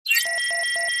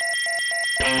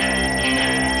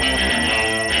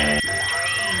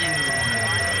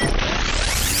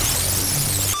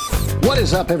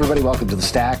is up, everybody? Welcome to The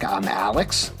Stack. I'm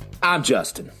Alex. I'm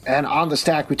Justin. And on The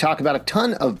Stack, we talk about a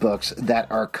ton of books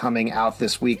that are coming out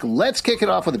this week. Let's kick it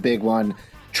off with a big one.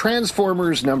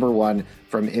 Transformers #1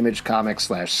 from Image Comics /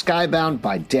 Skybound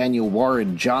by Daniel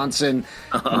Warren Johnson.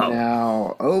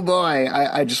 Now, oh boy,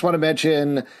 I just want to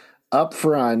mention up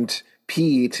front,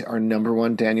 Pete, our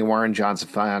 #1 Daniel Warren Johnson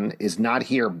fan, is not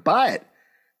here, but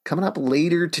coming up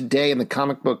later today in the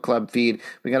Comic Book Club feed,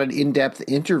 we got an in-depth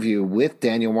interview with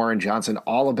Daniel Warren Johnson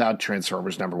all about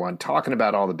Transformers #1, talking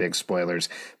about all the big spoilers.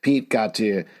 Pete got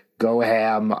to go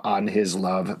ham on his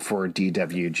love for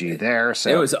DWG there. So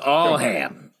it was all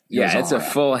ham. Yeah, it's a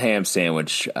ham. full ham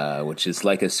sandwich, which is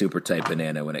like a super tight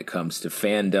banana when it comes to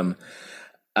fandom.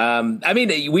 I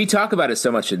mean, we talk about it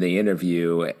so much in the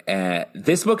interview.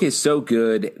 This book is so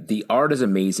good. The art is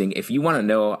amazing. If you want to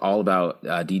know all about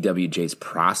DWJ's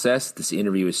process, this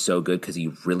interview is so good because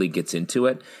he really gets into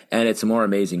it, and it's more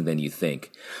amazing than you think.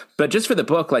 But just for the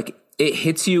book, like, it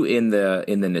hits you in the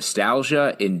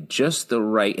nostalgia, in just the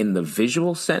right, in the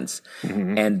visual sense,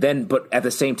 and then, but at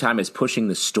the same time, is pushing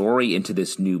the story into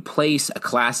this new place. A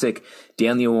classic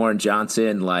Daniel Warren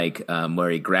Johnson, like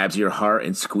where he grabs your heart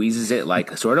and squeezes it,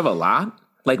 like sort of a lot,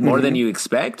 like more than you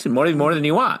expect, more than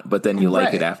you want, but then you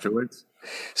like it afterwards.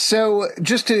 So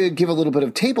just to give a little bit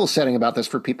of table setting about this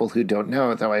for people who don't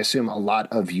know, though I assume a lot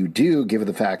of you do, given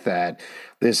the fact that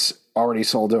this already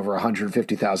sold over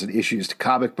 150,000 issues to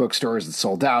comic book stores. It's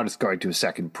sold out. It's going to a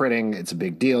second printing. It's a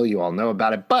big deal. You all know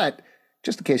about it. But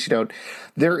just in case you don't,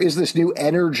 there is this new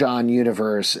Energon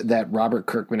universe that Robert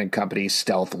Kirkman and company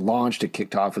Stealth launched. It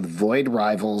kicked off with Void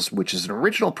Rivals, which is an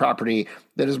original property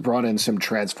that has brought in some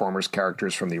Transformers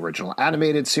characters from the original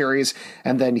animated series.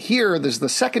 And then here, there's the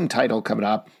second title coming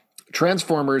up,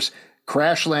 Transformers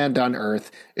Crash Land on Earth.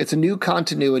 It's a new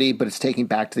continuity, but it's taking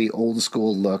back to the old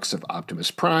school looks of Optimus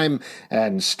Prime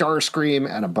and Starscream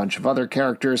and a bunch of other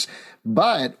characters.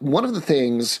 But one of the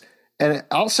things, and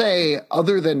I'll say,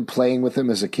 other than playing with them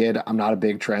as a kid, I'm not a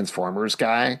big Transformers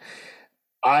guy.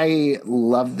 I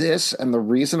love this, and the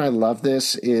reason I love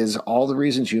this is all the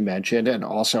reasons you mentioned and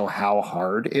also how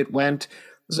hard it went.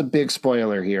 There's a big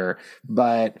spoiler here,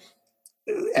 but,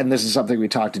 and this is something we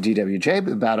talked to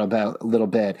DWJ about a little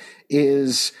bit,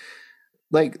 is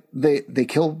like they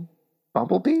kill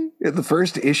Bumblebee in the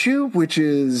first issue, which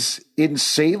is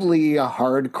insanely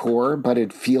hardcore, but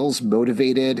it feels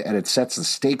motivated and it sets the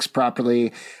stakes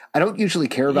properly. I don't usually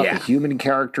care about the human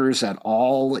characters at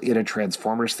all in a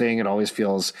Transformers thing. It always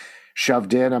feels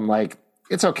shoved in. I'm like,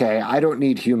 it's okay. I don't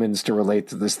need humans to relate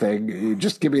to this thing.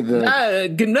 Just give me the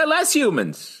less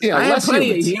humans. Yeah, I have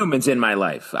plenty of humans in my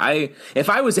life. If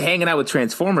I was hanging out with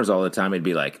Transformers all the time, it'd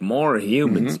be like, more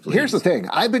humans, please. Here's the thing.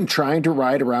 I've been trying to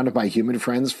ride around with my human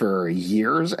friends for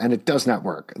years, and it does not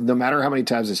work. No matter how many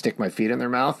times I stick my feet in their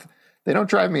mouth, they don't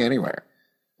drive me anywhere.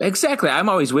 Exactly. I'm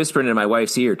always whispering in my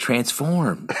wife's ear,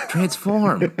 transform,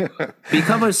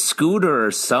 become a scooter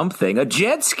or something, a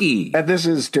jet ski. And this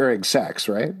is during sex,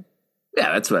 right?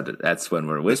 Yeah, that's when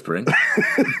we're whispering.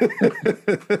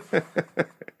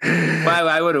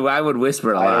 I would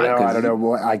whisper a lot. I don't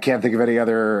know. I can't think of any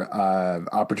other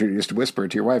opportunities to whisper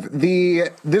to your wife.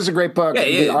 This is a great book. Yeah,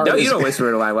 you don't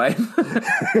whisper to my wife.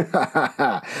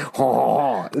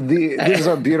 This is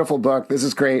a beautiful book. This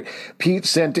is great. Pete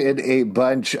sent in a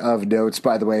bunch of notes,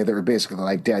 by the way, that were basically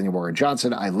like, Daniel Warren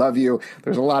Johnson, I love you.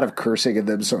 There's a lot of cursing in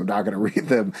them, so I'm not going to read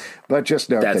them. But just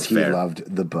note that he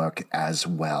loved the book as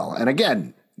well. And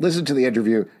again, listen to the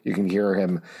interview. You can hear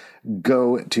him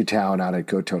go to town on it,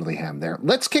 go totally ham there.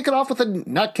 Let's kick it off with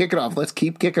let's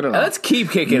keep kicking it off. Let's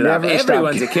keep kicking it off.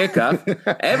 Everyone's a kick-off.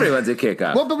 Everyone's a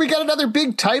kick-off. Well, but we got another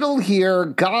big title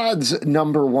here, G.O.D.S.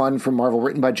 #1 from Marvel,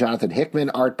 written by Jonathan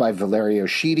Hickman, art by Valerio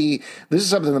Schiti. This is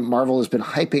something that Marvel has been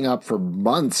hyping up for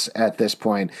months at this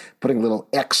point, putting little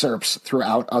excerpts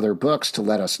throughout other books to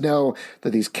let us know that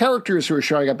these characters who are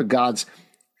showing up in G.O.D.S.,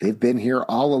 they've been here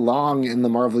all along in the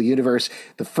Marvel Universe.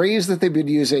 The phrase that they've been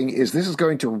using is this is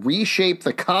going to reshape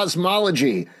the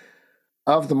cosmology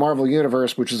of the Marvel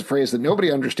Universe, which is a phrase that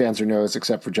nobody understands or knows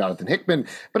except for Jonathan Hickman.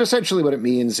 But essentially what it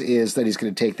means is that he's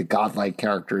going to take the godlike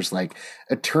characters like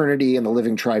Eternity and the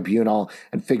Living Tribunal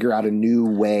and figure out a new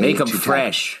way. Make them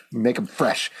fresh. Make them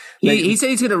fresh. He said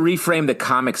he's going to reframe the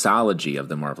comicsology of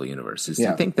the Marvel Universe. Do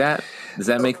you think that? Does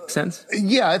that make sense?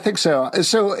 Yeah, I think so.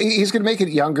 So he's going to make it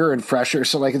younger and fresher.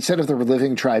 So like instead of the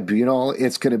Living Tribunal,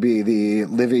 it's going to be the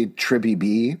Living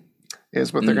Tribby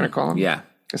is what they're going to call him. Yeah.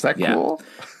 Is that cool?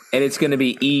 And it's going to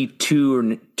be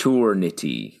Eternity.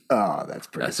 Oh, that's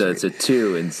pretty So sweet. it's a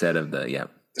 2 instead of the,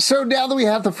 So now that we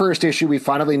have the first issue, we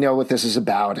finally know what this is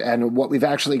about. And what we've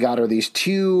actually got are these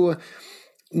two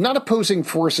not opposing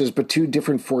forces, but two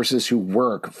different forces who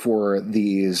work for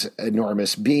these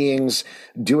enormous beings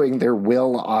doing their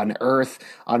will on Earth.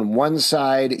 On one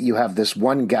side, you have this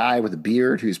one guy with a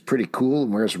beard who's pretty cool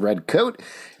and wears a red coat,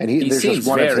 and there's just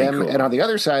one of him. Cool. And on the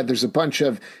other side, there's a bunch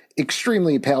of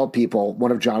extremely pale people,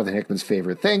 one of Jonathan Hickman's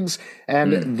favorite things,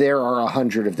 and there are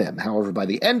 100 of them. However, by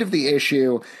the end of the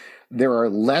issue, there are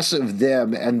less of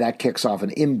them, and that kicks off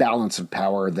an imbalance of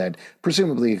power that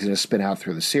presumably is going to spin out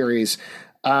through the series.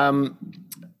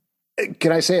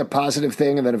 Can I say a positive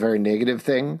thing and then a very negative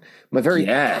thing? My very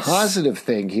positive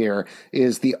thing here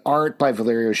is the art by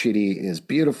Valerio Schiti is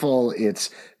beautiful.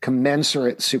 It's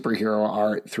commensurate superhero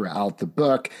art throughout the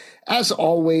book. As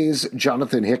always,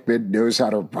 Jonathan Hickman knows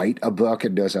how to write a book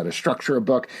and knows how to structure a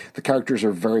book. The characters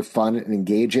are very fun and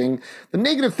engaging. The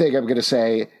negative thing I'm going to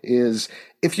say is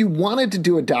if you wanted to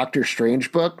do a Doctor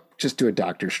Strange book, just do a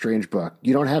Doctor Strange book.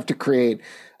 You don't have to create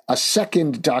a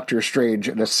second Doctor Strange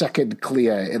and a second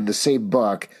Clea in the same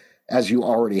book as you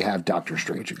already have Doctor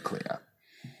Strange and Clea.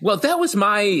 Well, that was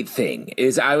my thing,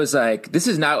 is I was like, this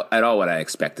is not at all what I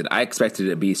expected. I expected it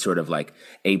to be sort of like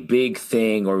a big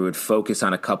thing where we would focus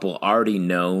on a couple already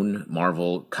known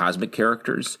Marvel cosmic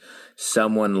characters.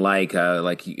 Someone like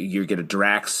you get a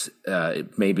Drax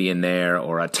maybe in there,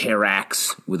 or a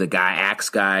Terrax with a axe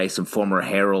guy, some former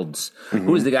Heralds. Mm-hmm.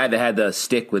 Who was the guy that had the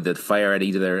stick with the fire at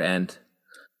either end?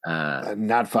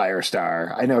 Not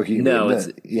Firestar. I know he. No,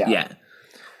 yeah.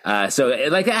 So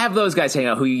like I have those guys hang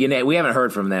out who we haven't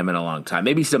heard from them in a long time.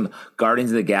 Maybe some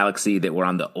Guardians of the Galaxy that were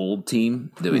on the old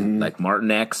team, like Martin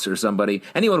X or somebody.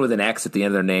 Anyone with an X at the end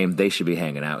of their name, they should be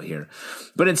hanging out here.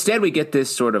 But instead, we get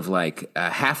this sort of like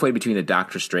halfway between a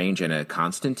Doctor Strange and a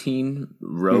Constantine,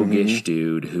 roguish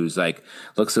dude who's like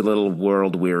looks a little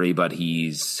world weary, but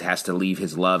has to leave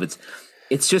his love.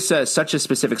 It's just such a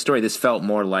specific story. This felt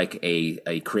more like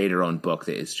a creator-owned book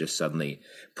that is just suddenly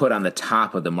put on the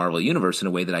top of the Marvel Universe in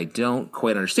a way that I don't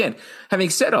quite understand.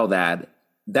 Having said all that,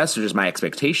 that's just my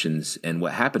expectations and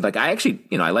what happened. Like, I actually,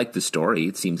 I like the story.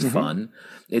 It seems fun.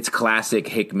 It's classic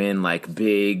Hickman, like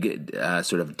big,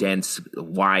 sort of dense,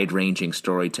 wide-ranging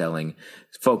storytelling,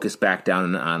 focused back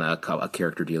down on a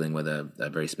character dealing with a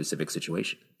very specific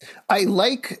situation. I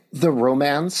like the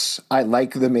romance. I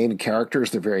like the main characters.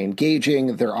 They're very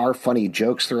engaging. There are funny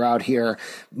jokes throughout here.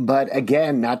 But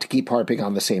again, not to keep harping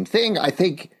on the same thing, I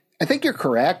think you're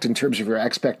correct in terms of your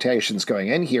expectations going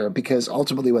in here, because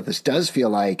ultimately what this does feel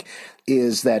like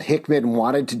is that Hickman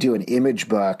wanted to do an Image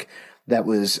book that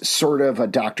was sort of a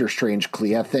Doctor Strange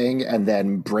Clea thing and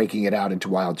then breaking it out into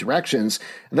wild directions,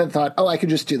 and then thought, I could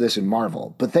just do this in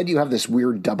Marvel. But then you have this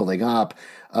weird doubling up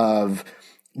of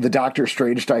the Doctor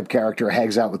Strange type character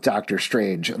hangs out with Doctor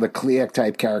Strange. The Clea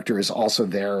type character is also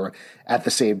there at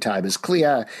the same time as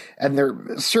Clea, and they're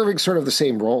serving sort of the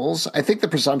same roles. I think the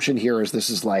presumption here is this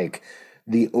is like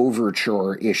the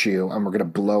overture issue, and we're going to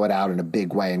blow it out in a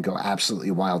big way and go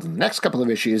absolutely wild in the next couple of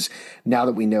issues now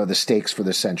that we know the stakes for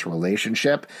the central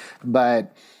relationship.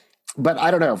 But I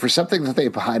don't know, for something that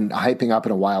they've been hyping up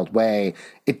in a wild way,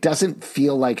 it doesn't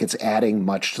feel like it's adding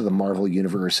much to the Marvel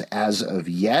Universe as of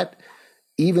yet,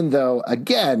 even though,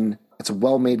 again, it's a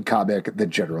well-made comic that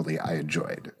generally I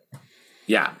enjoyed.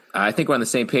 Yeah, I think we're on the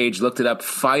same page. Looked it up.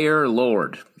 Fire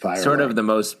Lord. Of the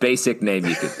most basic name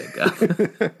you could think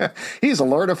of. He's a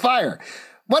Lord of Fire.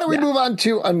 Why don't we move on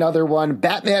to another one?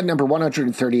 Batman number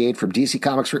 138 from DC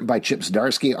Comics, written by Chip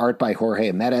Zdarsky, art by Jorge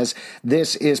Jimenez.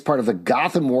 This is part of the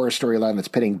Gotham War storyline that's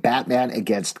pitting Batman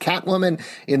against Catwoman.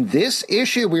 In this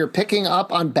issue, we are picking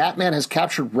up on Batman has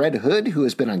captured Red Hood, who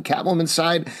has been on Catwoman's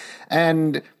side.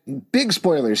 And big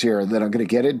spoilers here that I'm going to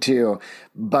get into,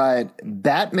 but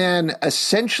Batman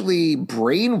essentially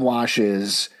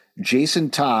brainwashes Jason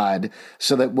Todd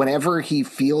so that whenever he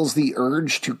feels the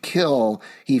urge to kill,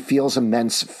 he feels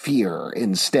immense fear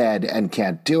instead and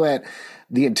can't do it.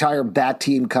 The entire Bat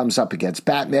team comes up against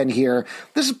Batman here.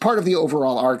 This is part of the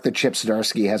overall arc that Chip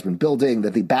Zdarsky has been building,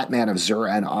 that the Batman of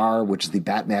Zur-En-Arrh, which is the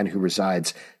Batman who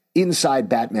resides inside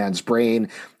Batman's brain,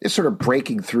 is sort of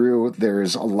breaking through.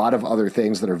 There's a lot of other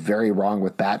things that are very wrong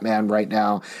with Batman right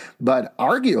now, but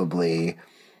arguably,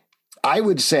 I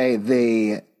would say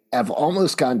they have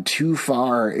almost gone too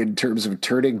far in terms of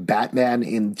turning Batman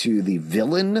into the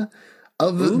villain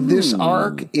of this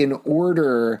arc in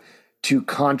order to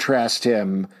contrast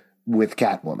him with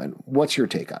Catwoman. What's your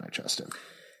take on it, Justin?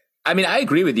 I mean, I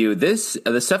agree with you. The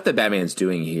stuff that Batman's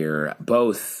doing here,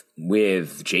 both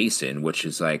with Jason, which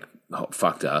is like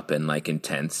fucked up and like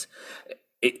intense,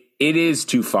 It is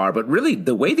too far, but really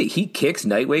the way that he kicks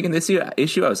Nightwing in this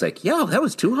issue, I was like, yo, that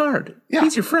was too hard. Yeah.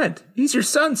 He's your friend. He's your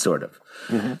son, sort of.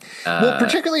 Mm-hmm. Well,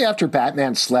 particularly after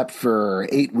Batman slept for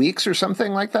 8 weeks or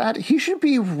something like that, he should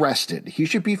be rested. He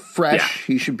should be fresh.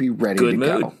 Yeah. He should be ready to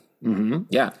go. Mm-hmm.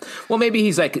 Yeah. Well,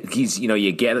 maybe sometimes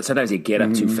you get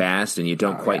up too fast and you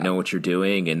don't quite know what you're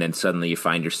doing. And then suddenly you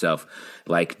find yourself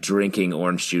like drinking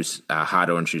orange juice,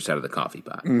 hot orange juice out of the coffee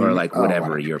pot or like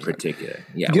whatever your particular.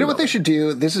 Yeah. You know what they should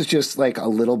do? This is just like a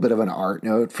little bit of an art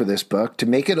note for this book to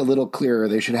make it a little clearer.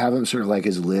 They should have him sort of like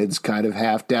his lids kind of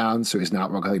half down. So he's not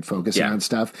really focusing on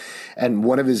stuff. And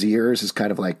one of his ears is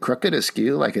kind of like crooked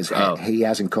askew, like his head. He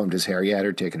hasn't combed his hair yet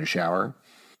or taken a shower.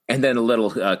 And then a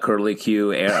little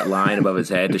curly-Q line above his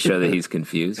head to show that he's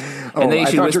confused. And then I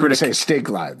thought you were going to say stink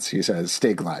lines. He says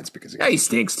stink lines because he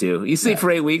stinks too. You sleep for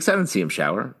 8 weeks. I don't see him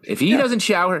shower. If he doesn't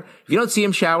shower, if you don't see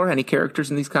him shower, any characters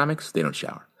in these comics, they don't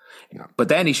shower. No. But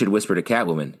then he should whisper to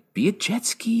Catwoman, "Be a jet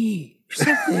ski or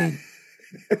something.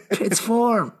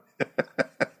 Transform."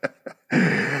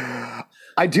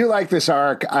 I do like this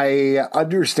arc. I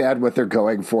understand what they're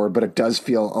going for, but it does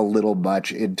feel a little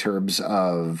much in terms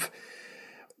of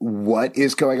what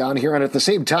is going on here. And at the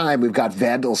same time, we've got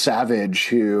Vandal Savage,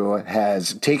 who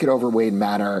has taken over Wayne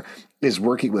Manor, is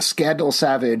working with Scandal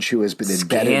Savage, who has been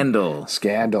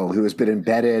Scandal, who has been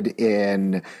embedded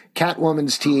in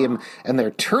Catwoman's team, and they're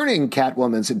turning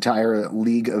Catwoman's entire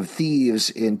League of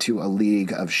Thieves into a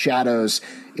League of Shadows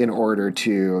in order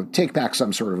to take back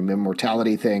some sort of an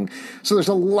immortality thing. So there's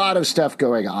a lot of stuff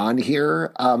going on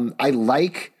here. I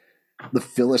like the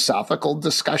philosophical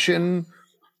discussion.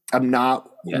 I'm not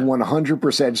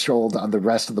 100% sold on the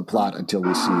rest of the plot until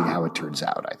we see how it turns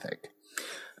out, I think.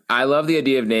 I love the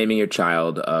idea of naming your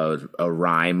child a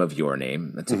rhyme of your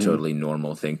name. That's a totally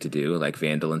normal thing to do, like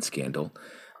Vandal and Scandal.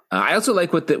 I also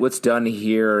like what's done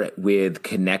here with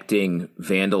connecting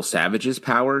Vandal Savage's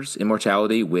powers,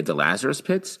 immortality, with the Lazarus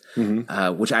Pits,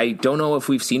 which I don't know if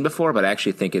we've seen before, but I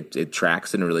actually think it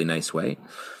tracks in a really nice way.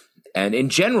 And in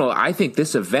general, I think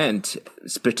this event,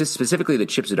 specifically the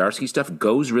Chip Zdarsky stuff,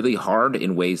 goes really hard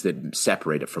in ways that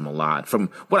separate it from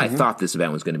what I thought this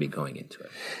event was going to be going into it.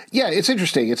 Yeah, it's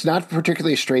interesting. It's not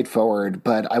particularly straightforward,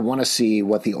 but I want to see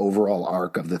what the overall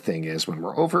arc of the thing is when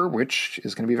we're over, which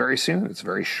is going to be very soon. It's a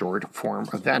very short form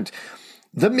event.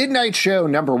 The Midnight Show,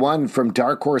 #1 from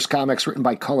Dark Horse Comics, written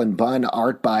by Cullen Bunn,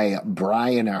 art by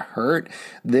Brian Hurt.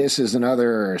 This is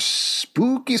another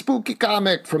spooky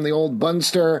comic from the old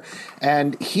Bunster.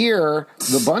 And here,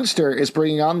 the Bunster is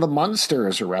bringing on the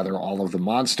monsters, or rather all of the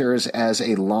monsters, as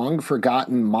a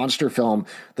long-forgotten monster film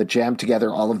that jammed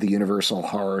together all of the Universal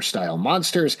horror-style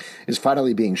monsters is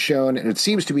finally being shown. And it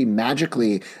seems to be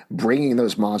magically bringing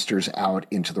those monsters out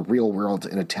into the real world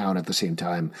in a town at the same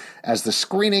time as the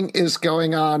screening is going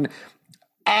on.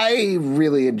 I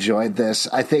really enjoyed this.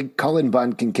 I think Cullen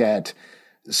Bunn can get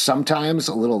sometimes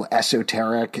a little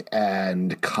esoteric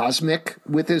and cosmic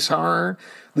with his horror.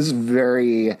 This is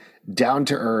very down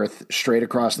to earth, straight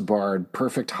across the board,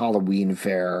 perfect Halloween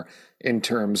fare in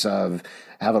terms of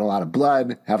having a lot of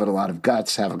blood, having a lot of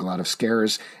guts, having a lot of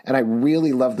scares. And I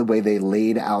really love the way they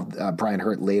laid out, Brian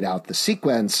Hurt laid out the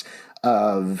sequence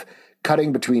of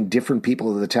cutting between different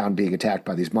people of the town being attacked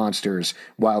by these monsters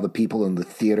while the people in the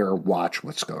theater watch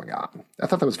what's going on. I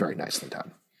thought that was very nicely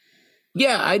done.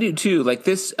 Yeah, I do too. Like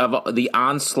this, of the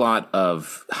onslaught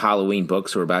of Halloween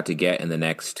books we're about to get in the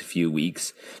next few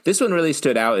weeks, this one really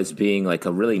stood out as being like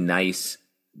a really nice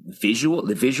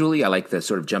visually. I like the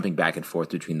sort of jumping back and forth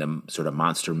between the sort of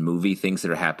monster movie things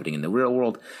that are happening in the real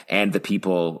world and the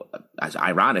people,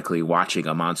 ironically, watching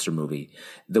a monster movie.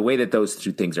 The way that those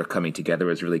two things are coming together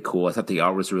is really cool. I thought the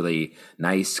art was really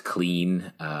nice,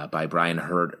 clean, by Brian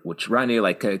Hurt, which reminded me of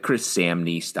like Chris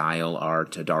Samney style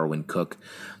art, Darwin Cook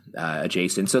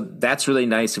adjacent. So that's really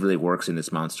nice. It really works in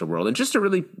this monster world, and just a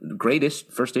really great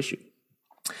first issue.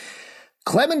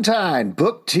 Clementine,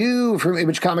 book 2 from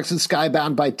Image Comics and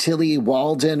Skybound by Tilly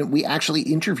Walden. We actually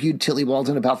interviewed Tilly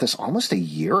Walden about this almost a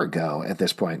year ago at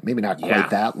this point. Maybe not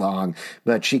quite that long,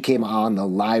 but she came on the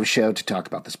live show to talk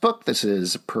about this book. This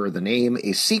is, per the name,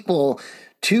 a sequel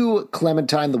to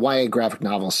Clementine, the YA graphic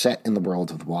novel set in the world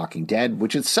of The Walking Dead,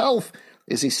 which itself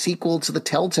is a sequel to the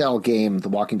Telltale game, The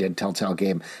Walking Dead Telltale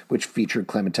game, which featured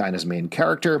Clementine as main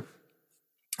character.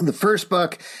 In the first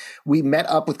book, we met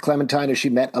up with Clementine as she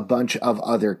met a bunch of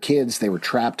other kids. They were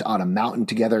trapped on a mountain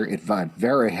together. It felt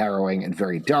very harrowing and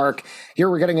very dark. Here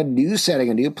we're getting a new setting,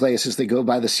 a new place as they go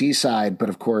by the seaside. But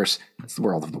of course, it's the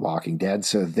world of The Walking Dead,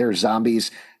 so they're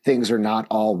zombies. Things are not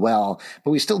all well.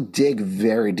 But we still dig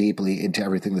very deeply into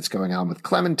everything that's going on with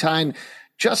Clementine.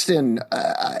 Justin,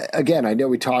 again, I know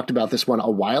we talked about this one a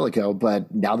while ago,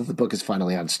 but now that the book is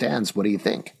finally on stands, what do you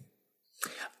think?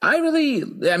 I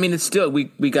mean, it's still,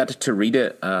 we got to read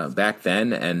it back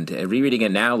then, and rereading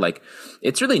it now, like,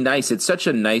 it's really nice. It's such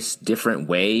a nice, different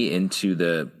way into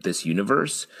this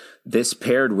universe. This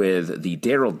paired with the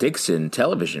Daryl Dixon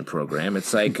television program,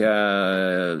 it's like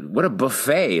what a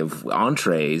buffet of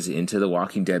entrees into the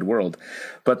Walking Dead world.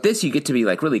 But this, you get to be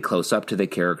like really close up to the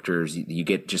characters. You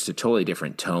get just a totally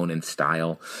different tone and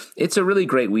style. It's a really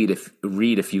great read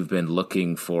if you've been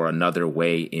looking for another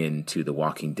way into the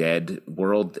Walking Dead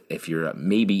world. If you're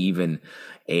maybe even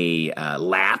a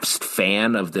lapsed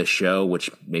fan of the show, which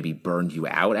maybe burned you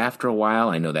out after a while.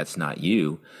 I know that's not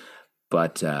you,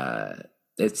 but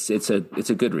it's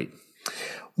a good read.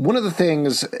 One of the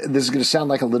things, this is going to sound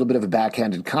like a little bit of a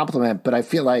backhanded compliment, but I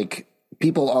feel like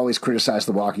people always criticize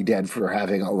The Walking Dead for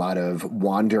having a lot of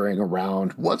wandering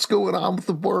around, what's going on with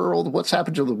the world, what's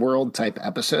happened to the world type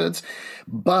episodes.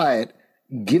 But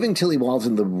giving Tilly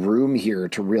Walden the room here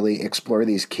to really explore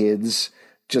these kids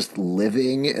just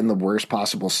living in the worst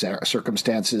possible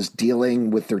circumstances,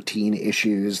 dealing with their teen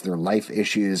issues, their life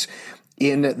issues,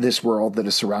 in this world that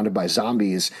is surrounded by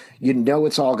zombies, you know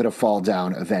it's all going to fall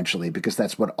down eventually, because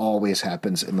that's what always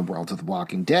happens in the world of The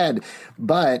Walking Dead.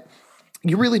 But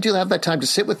you really do have that time to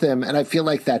sit with them, and I feel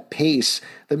like that pace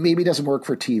that maybe doesn't work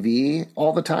for TV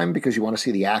all the time because you want to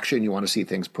see the action, you want to see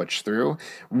things pushed through,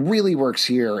 really works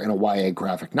here in a YA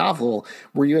graphic novel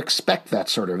where you expect that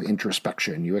sort of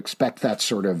introspection, you expect that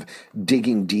sort of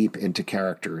digging deep into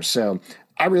characters. So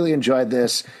I really enjoyed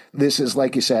this. This is,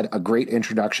 like you said, a great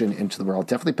introduction into the world.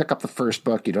 Definitely pick up the first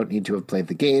book. You don't need to have played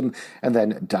the game, and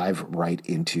then dive right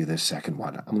into the second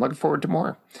one. I'm looking forward to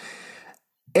more.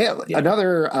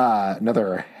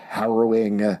 Another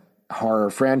harrowing horror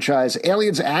franchise,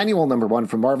 Aliens Annual #1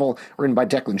 from Marvel, written by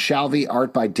Declan Shalvey,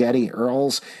 art by Danny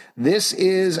Earls. This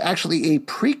is actually a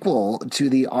prequel to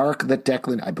the arc that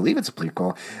I believe it's a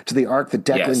prequel to the arc that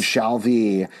Declan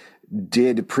Shalvey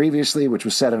did previously, which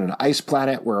was set on an ice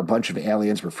planet where a bunch of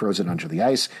aliens were frozen under the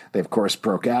ice. They, of course,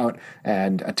 broke out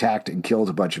and attacked and killed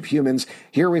a bunch of humans.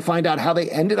 Here we find out how they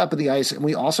ended up in the ice, and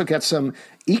we also get some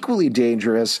equally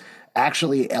dangerous,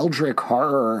 actually eldritch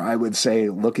horror, I would say,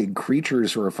 looking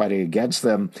creatures who are fighting against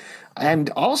them. And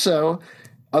also,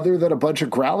 other than a bunch of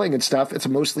growling and stuff, it's a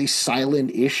mostly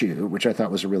silent issue, which I thought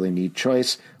was a really neat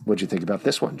choice. What'd you think about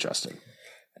this one, Justin?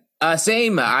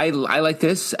 Same. I like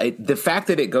this. The fact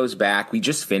that it goes back, we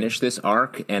just finished this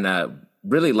arc and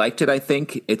really liked it, I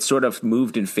think. It sort of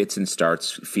moved in fits and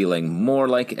starts, feeling more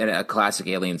like a classic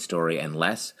Alien story and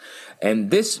less. And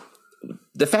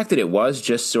the fact that it was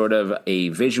just sort of a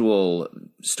visual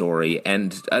story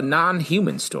and a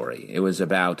non-human story. It was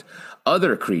about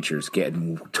other creatures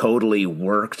getting totally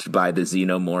worked by the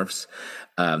xenomorphs.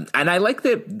 And I like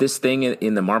that this thing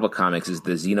in the Marvel comics is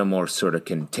the xenomorphs sort of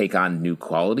can take on new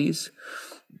qualities.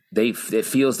 It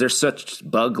feels they're such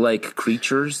bug-like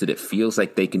creatures that it feels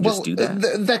like they can just do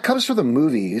that. That comes from the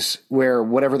movies where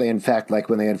whatever they infect, like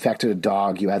when they infected a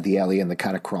dog, you had the alien that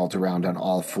kind of crawled around on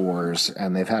all fours,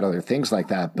 and they've had other things like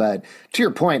that. But to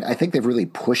your point, I think they've really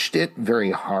pushed it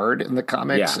very hard in the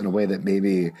comics in a way that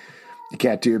maybe you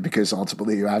can't do, because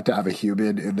ultimately you have to have a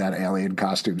human in that alien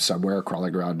costume somewhere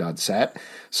crawling around on set.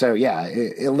 So yeah,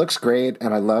 it looks great,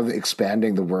 and I love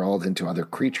expanding the world into other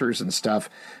creatures and stuff.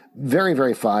 Very,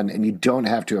 very fun, and you don't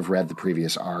have to have read the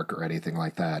previous arc or anything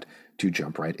like that to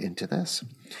jump right into this.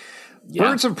 Yeah.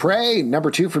 Birds of Prey,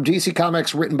 #2 from DC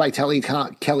Comics, written by Kelly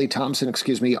Thompson,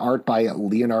 art by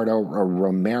Leonardo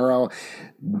Romero.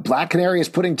 Black Canary is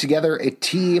putting together a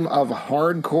team of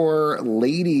hardcore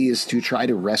ladies to try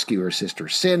to rescue her sister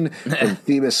Sin from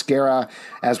Themyscira.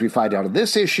 As we find out in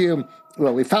this issue,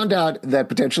 well, we found out that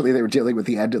potentially they were dealing with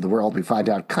the end of the world. We find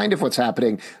out kind of what's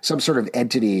happening. Some sort of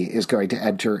entity is going to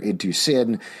enter into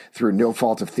Sin through no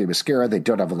fault of Themyscira. They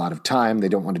don't have a lot of time. They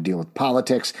don't want to deal with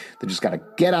politics. They just got to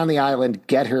get on the island,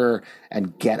 get her,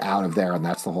 and get out of there, and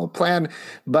that's the whole plan.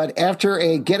 But after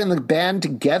a get in the band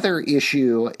together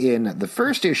issue in the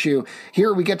first issue,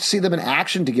 here we get to see them in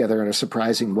action together in a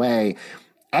surprising way.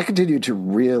 I continue to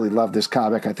really love this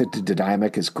comic. I think the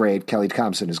dynamic is great. Kelly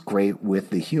Thompson is great with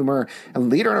the humor. And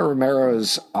Leonardo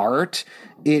Romero's art,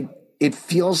 it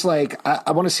feels like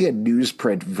I want to see a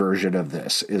newsprint version of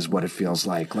this is what it feels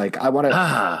like. Like I want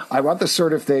the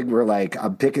sort of thing where like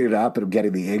I'm picking it up and I'm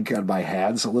getting the ink on my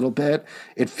hands a little bit.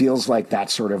 It feels like that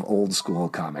sort of old school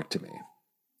comic to me.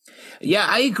 Yeah,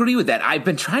 I agree with that. I've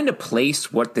been trying to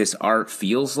place what this art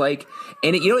feels like,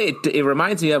 and it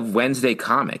reminds me of Wednesday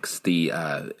Comics, the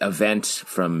event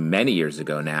from many years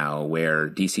ago now, where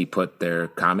DC put their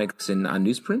comics on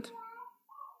newsprint.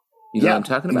 You know what I'm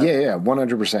talking about? Yeah,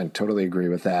 100%. Totally agree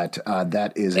with that.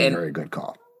 That is a very good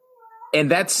call. And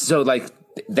that's so like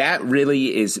that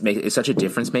really is such a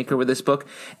difference maker with this book.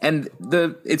 And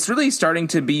it's really starting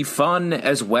to be fun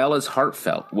as well as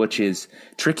heartfelt, which is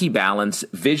tricky balance,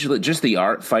 visual, just the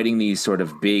art fighting these sort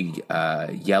of big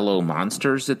yellow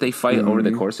monsters that they fight over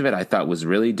the course of it. I thought was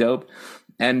really dope.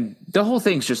 And the whole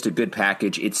thing's just a good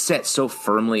package. It's set so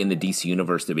firmly in the DC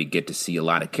universe that we get to see a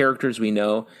lot of characters we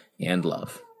know and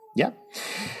love. Yeah.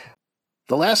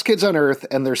 The Last Kids on Earth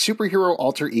and their superhero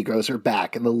alter egos are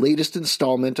back in the latest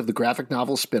installment of the graphic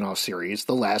novel spin-off series,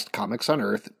 The Last Comics on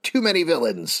Earth, Too Many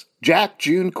Villains. Jack,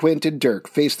 June, Quint, and Dirk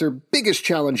face their biggest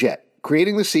challenge yet,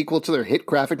 creating the sequel to their hit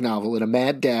graphic novel in a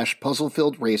mad dash,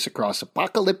 puzzle-filled race across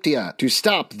Apocalyptia to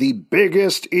stop the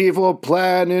biggest evil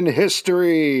plan in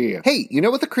history. Hey, you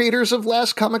know what the creators of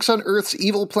Last Comics on Earth's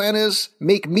evil plan is?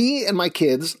 Make me and my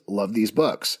kids love these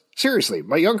books. Seriously,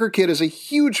 my younger kid is a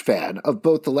huge fan of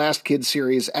both the Last Kids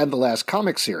series and the Last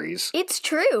Comics series. It's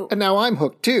true. And now I'm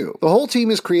hooked too. The whole team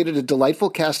has created a delightful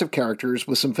cast of characters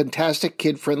with some fantastic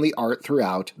kid-friendly art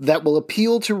throughout that will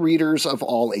appeal to readers of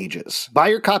all ages. Buy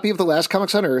your copy of The Last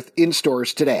Comics on Earth in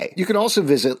stores today. You can also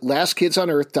visit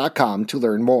lastkidsonearth.com to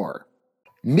learn more.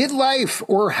 Midlife,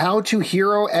 or How to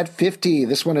Hero at 50.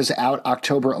 This one is out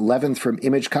October 11th from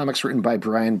Image Comics, written by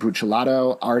Brian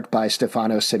Buccellato, art by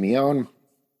Stefano Simeone.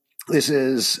 This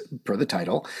is, per the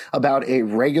title, about a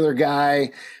regular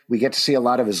guy. We get to see a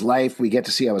lot of his life. We get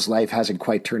to see how his life hasn't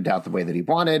quite turned out the way that he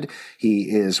wanted. He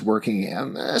is working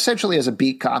essentially as a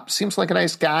beat cop. Seems like a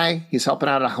nice guy. He's helping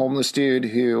out a homeless dude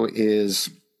who is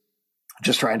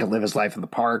just trying to live his life in the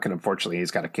park, and unfortunately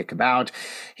he's got to kick him out.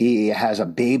 He has a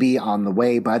baby on the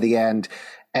way by the end.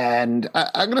 And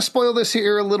I'm going to spoil this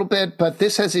here a little bit, but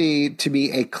this has to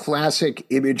be a classic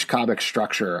Image comic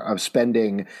structure of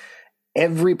spending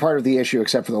every part of the issue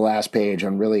except for the last page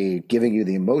on really giving you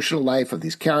the emotional life of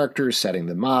these characters, setting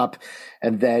them up,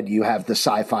 and then you have the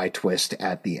sci-fi twist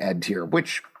at the end here,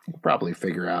 which you'll probably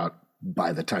figure out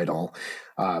by the title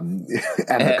and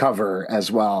the cover as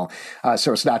well.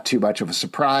 So it's not too much of a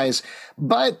surprise.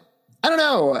 But I don't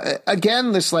know.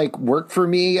 Again, this worked for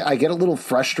me. I get a little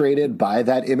frustrated by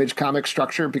that Image comic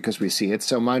structure because we see it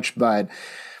so much, but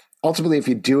ultimately, if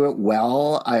you do it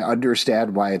well, I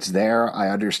understand why it's there.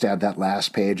 I understand that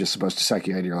last page is supposed to suck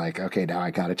you in. You're like, okay, now I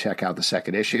got to check out the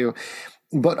second issue.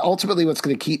 But ultimately, what's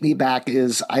going to keep me back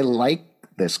is I like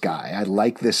this guy. I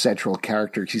like this central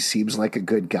character. He seems like a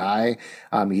good guy.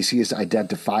 He seems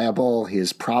identifiable.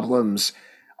 His problems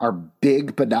are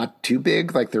big, but not too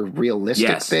big. Like they're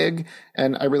realistic big.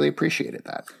 And I really appreciated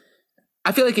that.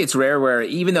 I feel like it's rare where,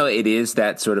 even though it is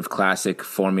that sort of classic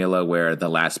formula where the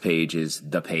last page is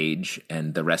the page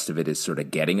and the rest of it is sort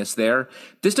of getting us there,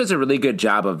 this does a really good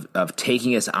job of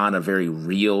taking us on a very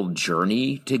real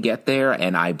journey to get there.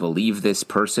 And I believe this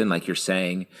person, like you're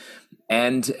saying.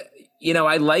 And, you know,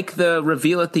 I like the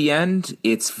reveal at the end.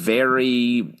 It's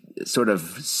very sort of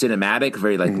cinematic,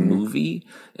 very movie.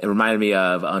 It reminded me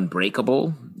of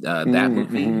Unbreakable, that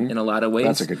movie in a lot of ways.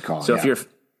 That's a good call. So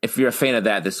if you're a fan of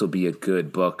that, this will be a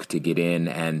good book to get in.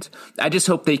 And I just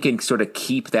hope they can sort of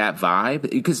keep that vibe,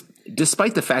 because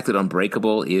despite the fact that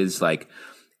Unbreakable is like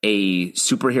a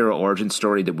superhero origin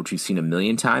story which we've seen a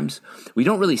million times, we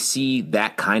don't really see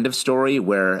that kind of story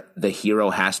where the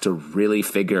hero has to really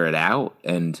figure it out.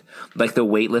 And like the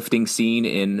weightlifting scene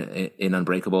in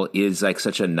Unbreakable is like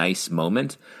such a nice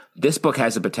moment. This book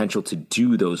has the potential to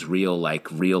do those real life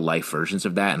versions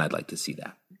of that. And I'd like to see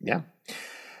that. Yeah.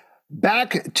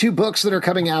 Back to books that are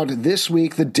coming out this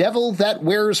week. The Devil That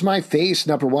Wears My Face,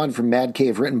 #1 from Mad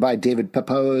Cave, written by David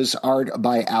Pepose, art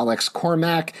by Alex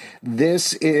Cormack.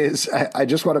 This is, I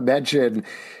just want to mention,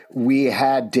 we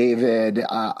had David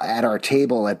at our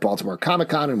table at Baltimore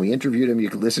Comic-Con, and we interviewed him. You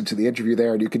can listen to the interview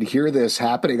there, and you can hear this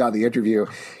happening on the interview.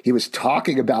 He was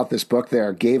talking about this book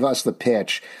there, gave us the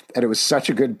pitch, and it was such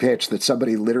a good pitch that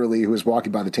somebody literally who was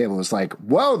walking by the table was like,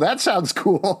 whoa, that sounds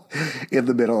cool, in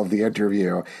the middle of the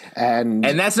interview. And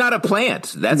that's not a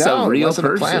plant. That's a real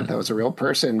person. A plant. That was a real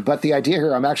person. But the idea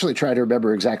here, I'm actually trying to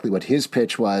remember exactly what his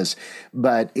pitch was,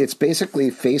 but it's basically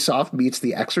Face Off meets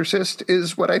The Exorcist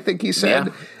is what I think he said.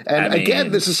 Yeah. And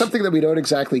again, this is something that we don't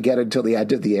exactly get until the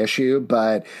end of the issue,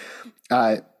 but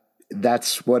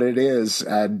that's what it is,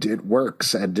 and it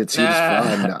works, and it seems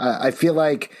fun. I feel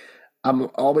like I'm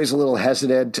always a little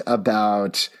hesitant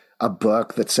about a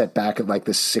book that's set back in like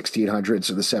the 1600s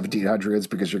or the 1700s,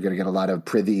 because you're going to get a lot of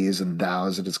prithys and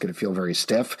thous, and it's going to feel very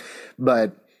stiff.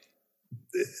 But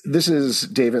this is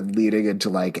David leading into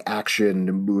like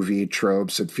action movie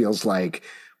tropes. It feels like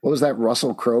what was that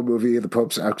Russell Crowe movie, The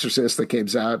Pope's Exorcist, that came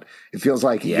out? It feels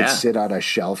like he could sit on a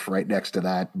shelf right next to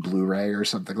that Blu-ray or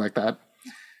something like that.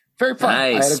 Very fun.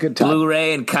 Nice. I had a good time.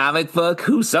 Blu-ray and comic book.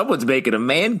 Someone's making a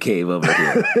man cave over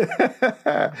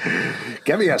here.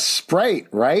 Give me a Sprite,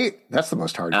 right? That's the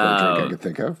most hardcore drink I could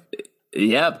think of.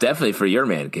 Yep, definitely for your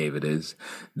man cave it is.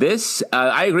 This,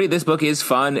 I agree, this book is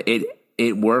fun.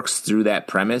 It works through that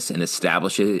premise and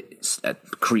establishes,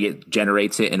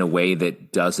 generates it in a way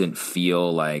that doesn't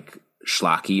feel like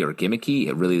schlocky or gimmicky.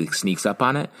 It really sneaks up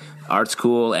on it. Art's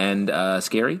cool and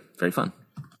scary. Very fun.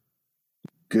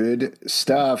 Good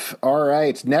stuff. All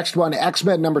right. Next one,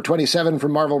 X-Men number 27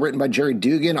 from Marvel, written by Jerry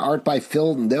Dugan, art by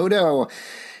Phil Noto.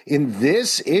 In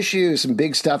this issue, some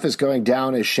big stuff is going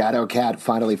down as Shadowcat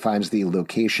finally finds the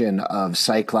location of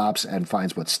Cyclops and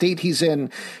finds what state he's in.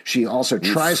 She also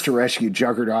tries to rescue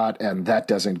Juggernaut, and that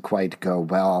doesn't quite go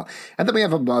well. And then we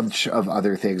have a bunch of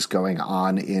other things going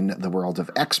on in the world of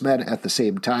X-Men at the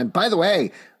same time. By the way,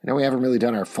 I know we haven't really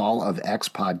done our Fall of X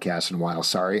podcast in a while.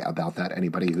 Sorry about that,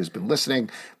 anybody who's been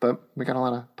listening, but we got a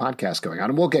lot of podcasts going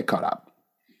on, and we'll get caught up.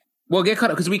 We'll get caught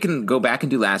up because we can go back and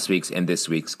do last week's and this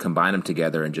week's, combine them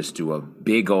together, and just do a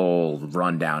big old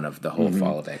rundown of the whole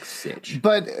Fall of X sitch.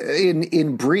 But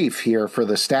in brief here for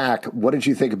the stack, what did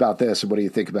you think about this, and what do you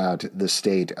think about the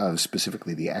state of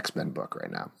specifically the X-Men book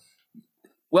right now?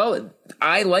 Well,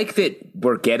 I like that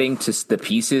we're getting to the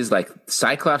pieces, like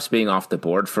Cyclops being off the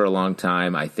board for a long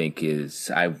time, I'm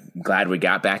glad we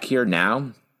got back here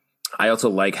now. I also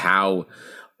like how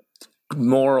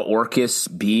more Orcus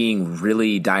being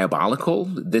really diabolical.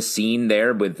 This scene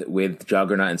there with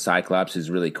Juggernaut and Cyclops is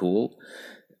really cool.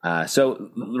 So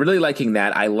really liking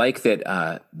that. I like that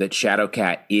that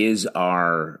Shadowcat is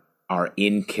our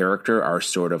in character, our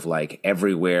sort of like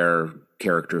everywhere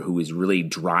character who is really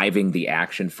driving the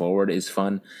action forward is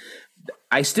fun.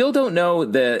 I still don't know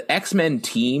the X-Men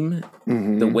team,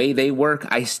 the way they work.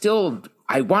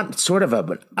 I want sort of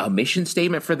a mission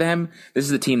statement for them. This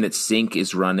is the team that Sync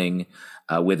is running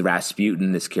with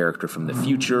Rasputin, this character from the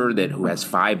future who has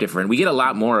 5 different. We get a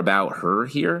lot more about her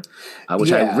here,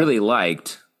 which I really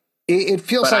liked. It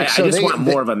feels like I just want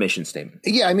more of a mission statement.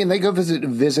 Yeah, I mean, they go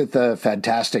visit the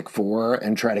Fantastic Four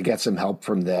and try to get some help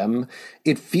from them.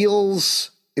 It feels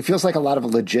like a lot of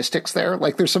logistics there.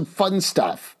 Like there's some fun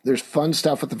stuff. There's fun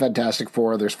stuff with the Fantastic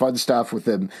Four. There's fun stuff with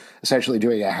them essentially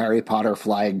doing a Harry Potter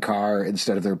flying car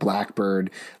instead of their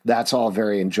Blackbird. That's all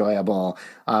very enjoyable.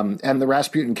 And the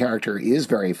Rasputin character is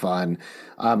very fun.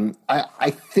 I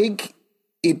think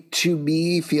it, to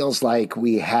me, feels like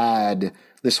we had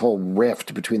this whole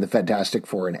rift between the Fantastic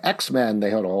Four and X-Men. They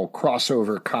had a whole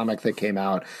crossover comic that came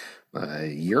out a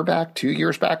year back, 2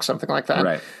 years back, something like that.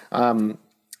 Right.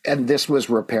 And this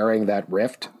was repairing that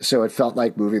rift. So it felt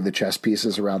like moving the chess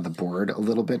pieces around the board a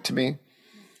little bit to me.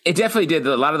 It definitely did.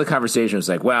 A lot of the conversation was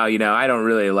like, well, I don't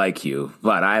really like you,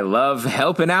 but I love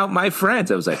helping out my friends.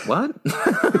 I was like, what?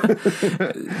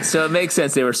 So it makes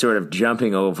sense. They were sort of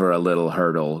jumping over a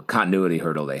little continuity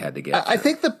hurdle they had to get. I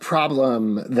think the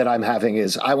problem that I'm having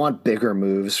is I want bigger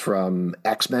moves from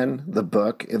X-Men, the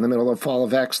book, in the middle of Fall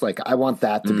of X. Like, I want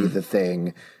that to be the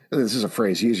thing. This is a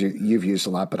phrase you've used a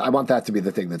lot, but I want that to be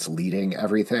the thing that's leading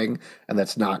everything, and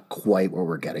that's not quite what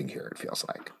we're getting here, it feels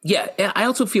like. Yeah, and I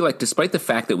also feel like despite the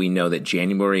fact that we know that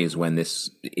January is when this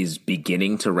is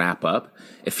beginning to wrap up,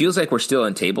 it feels like we're still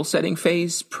in table setting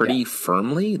phase pretty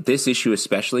firmly. This issue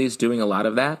especially is doing a lot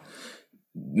of that,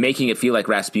 making it feel like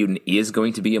Rasputin is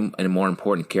going to be a more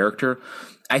important character.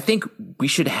 I think we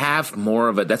should have more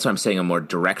of that's what I'm saying, a more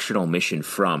directional mission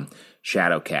from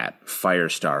Shadowcat,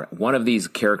 Firestar. One of these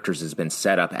characters has been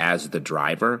set up as the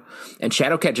driver, and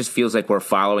Shadowcat just feels like we're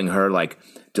following her, like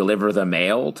deliver the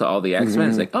mail to all the X-Men.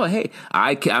 It's like, oh, hey,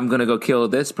 I'm going to go kill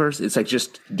this person. It's like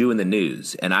just doing the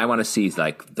news, and I want to see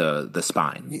like the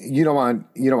spine. You don't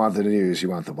want the news. You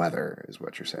want the weather, is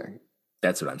what you're saying.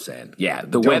 That's what I'm saying. Yeah,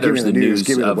 the weather's the news.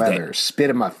 Give me the weather.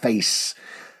 Spit in my face.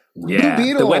 Yeah, Blue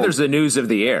Beetle. The weather's the news of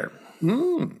the air.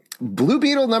 Blue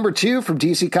Beetle number 2 from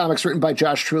DC Comics, written by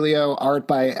Josh Trulio, art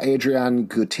by Adrian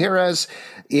Gutierrez.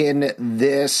 In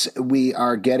this, we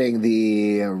are getting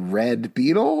the Red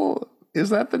Beetle. Is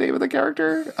that the name of the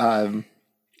character?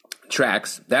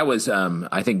 Tracks. That was,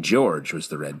 I think George was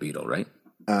the Red Beetle, right?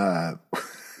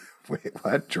 Wait,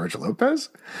 what? George Lopez?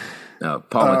 No,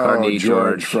 Paul McCartney,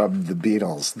 George from the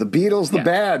Beatles. The Beatles, the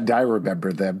band. I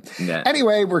remember them. Yeah.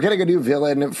 Anyway, we're getting a new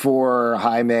villain for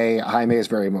Jaime. Jaime is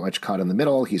very much caught in the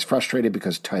middle. He's frustrated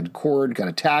because Ted Cord got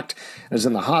attacked and is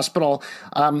in the hospital.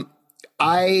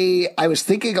 I was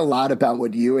thinking a lot about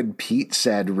what you and Pete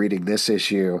said reading this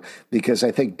issue, because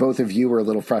I think both of you were a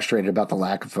little frustrated about the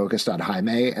lack of focus on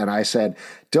Jaime. And I said,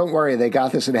 don't worry, they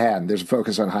got this in hand. There's a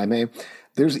focus on Jaime.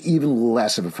 There's even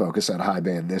less of a focus on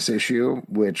Jaime in this issue,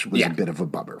 which was a bit of a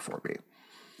bummer for me.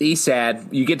 He's sad.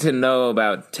 You get to know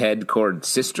about Ted Kord's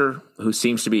sister, who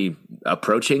seems to be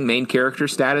approaching main character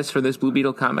status for this Blue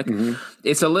Beetle comic. Mm-hmm.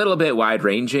 It's a little bit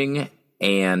wide-ranging,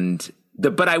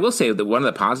 but I will say that one of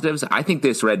the positives, I think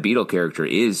this Red Beetle character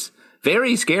is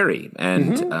very scary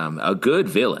and a good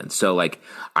villain. So,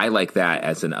 I like that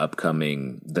as an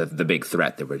upcoming the big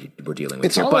threat that we're dealing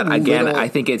with here. But again, I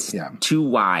think it's too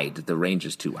wide. The range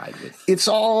is too wide. It's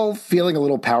all feeling a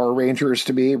little Power Rangers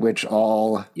to me, which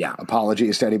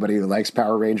apologies to anybody who likes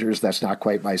Power Rangers. That's not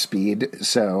quite my speed.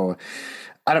 So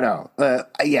I don't know.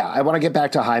 I want to get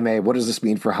back to Jaime. What does this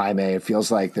mean for Jaime? It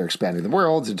feels like they're expanding the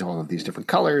worlds into all of these different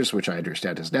colors, which I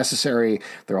understand is necessary.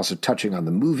 They're also touching on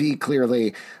the movie,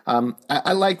 clearly.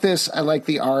 I like this. I like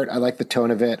the art. I like the tone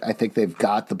of it. I think they've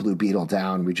got the Blue Beetle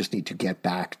down. We just need to get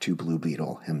back to Blue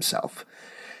Beetle himself.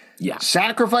 Yeah.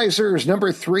 Sacrificers,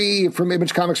 number 3 from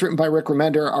Image Comics, written by Rick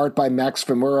Remender, art by Max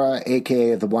Famura,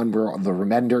 a.k.a. the one where the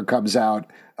Remender comes out.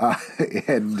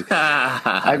 And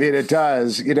I mean, it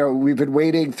does. You know, we've been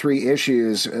waiting 3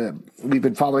 issues. We've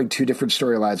been following 2 different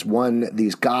storylines. One,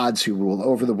 these gods who rule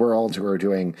over the world, who are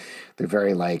doing their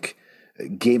very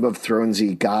Game of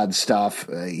Thronesy god stuff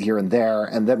here and there.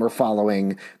 And then we're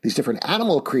following these different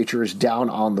animal creatures down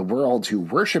on the world who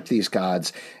worship these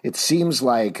gods. It seems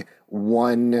like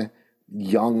one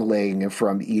youngling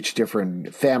from each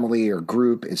different family or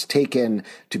group is taken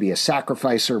to be a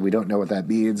sacrificer. We don't know what that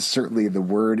means. Certainly the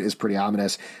word is pretty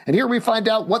ominous. And here we find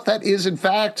out what that is, in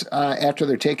fact, after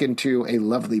they're taken to a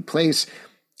lovely place.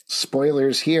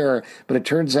 Spoilers here, but it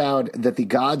turns out that the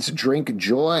gods drink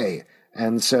joy.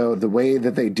 And so the way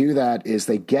that they do that is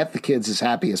they get the kids as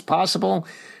happy as possible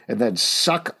and then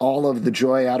suck all of the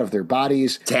joy out of their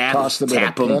bodies, toss them in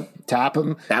a pit, tap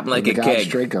them like a keg.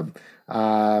 Drink them.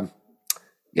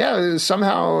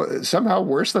 Somehow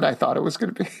worse than I thought it was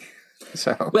going to be.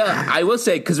 Well, I will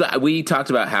say, because we talked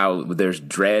about how there's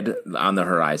dread on the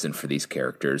horizon for these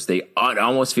characters. It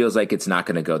almost feels like it's not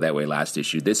going to go that way last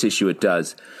issue. This issue, it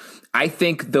does. I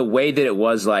think the way that it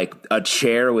was like a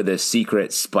chair with a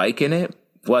secret spike in it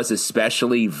was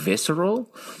especially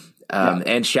visceral.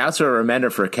 And shouts to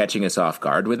Remender for catching us off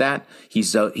guard with that. He's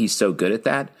so good at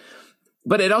that.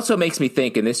 But it also makes me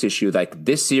think in this issue,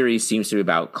 this series seems to be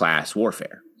about class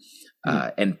warfare.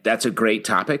 And that's a great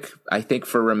topic, I think,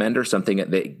 for Remender, something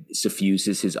that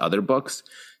suffuses his other books.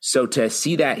 So to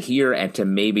see that here and to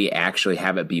maybe actually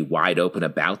have it be wide open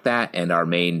about that, and our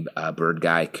main bird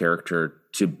guy character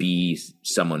to be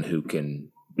someone who can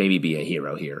maybe be a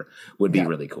hero here would be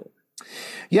really cool.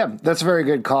 Yeah, that's a very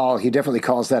good call. He definitely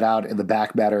calls that out in the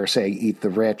back matter, saying "eat the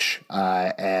rich,"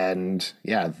 and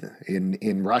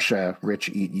in Russia, "rich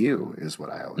eat you" is what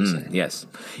I always say. Yes,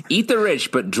 eat the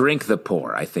rich, but drink the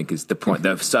poor, I think is the point.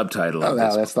 The subtitle.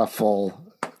 That's the full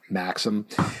maxim.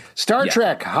 Star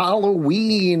Trek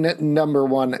Halloween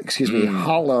 #1.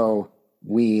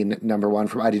 Halloween #1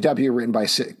 from IDW, written by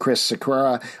Chris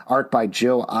Sakura, art by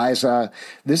Joe Iza.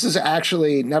 This is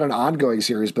actually not an ongoing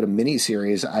series, but a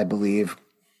mini-series, I believe,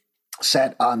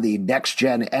 set on the Next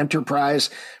Gen Enterprise,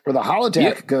 where the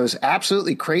holodeck goes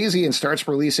absolutely crazy and starts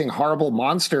releasing horrible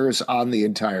monsters on the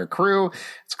entire crew.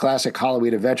 It's a classic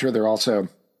Halloween adventure. They're also,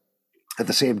 at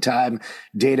the same time,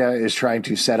 Data is trying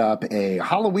to set up a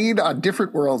Halloween on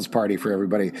Different Worlds party for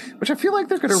everybody, which I feel like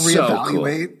they're going to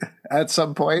reevaluate at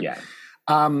some point. Yeah.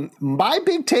 My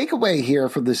big takeaway here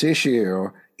from this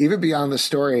issue, even beyond the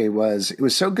story, was it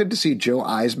was so good to see Joe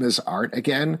Eisma's art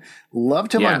again.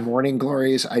 Loved him on Morning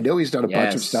Glories. I know he's done a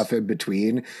bunch of stuff in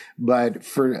between, but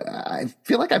I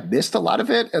feel like I missed a lot of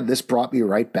it, and this brought me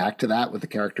right back to that with the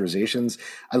characterizations.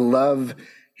 I love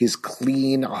his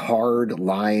clean, hard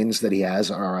lines that he has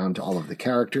around all of the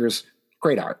characters.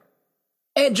 Great art.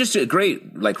 And just a great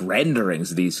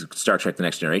renderings of these Star Trek The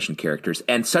Next Generation characters,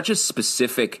 and such a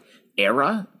specific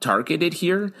era targeted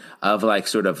here of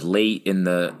sort of late in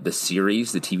the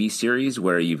series, the TV series,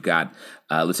 where you've got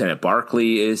Lieutenant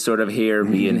Barclay is sort of here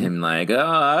being him I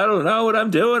don't know what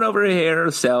I'm doing over here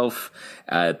self.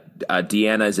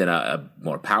 Deanna's in a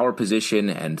more power position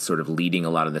and sort of leading a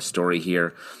lot of the story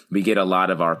here. We get a lot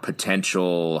of our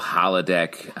potential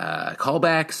holodeck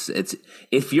callbacks.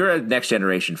 If you're a Next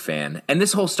Generation fan, and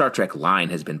this whole Star Trek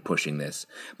line has been pushing this,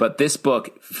 but this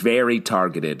book, very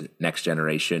targeted Next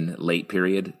Generation, late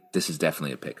period, this is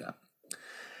definitely a pickup.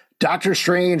 Doctor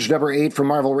Strange, number 8 from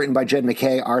Marvel, written by Jed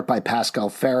MacKay, art by Pascal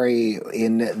Ferry.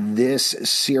 In this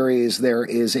series, there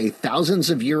is a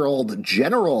thousands-of-year-old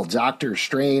General Doctor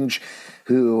Strange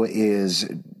who is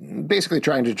basically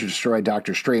trying to destroy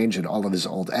Doctor Strange and all of his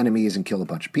old enemies and kill a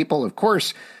bunch of people. Of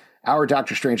course, our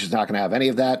Doctor Strange is not going to have any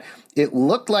of that. It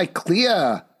looked like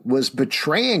Clea was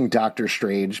betraying Doctor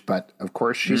Strange, but of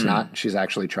course she's not. She's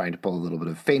actually trying to pull a little bit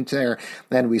of feint there.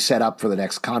 Then we set up for the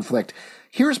next conflict.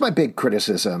 Here's my big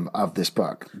criticism of this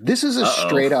book. This is a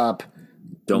straight up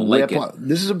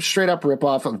This is a straight up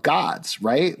ripoff of G.O.D.S,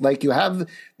 right? Like, you have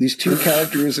these two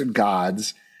characters in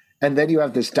G.O.D.S, and then you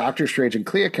have this Doctor Strange and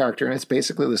Clea character, and it's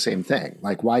basically the same thing.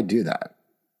 Like, why do that?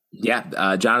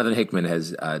 Yeah, Jonathan Hickman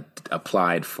has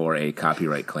applied for a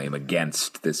copyright claim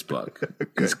against this book.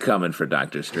 He's coming for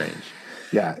Doctor Strange.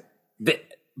 Yeah.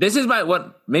 This is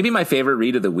maybe my favorite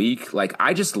read of the week. Like,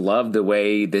 I just love the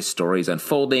way this story is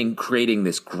unfolding, creating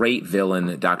this great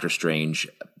villain, Doctor Strange,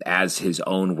 as his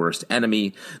own worst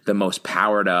enemy, the most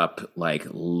powered up, like,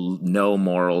 no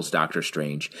morals Doctor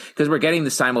Strange. Because we're getting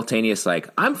the simultaneous, like,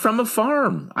 I'm from a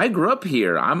farm. I grew up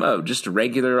here. I'm just a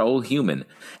regular old human.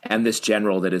 And this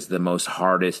general that is the most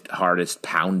hardest,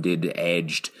 pounded,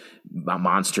 edged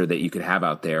monster that you could have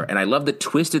out there. And I love the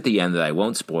twist at the end that I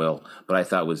won't spoil, but I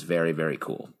thought was very, very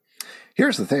cool.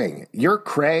 Here's the thing. You're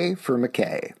cray for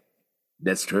MacKay.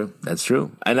 That's true. That's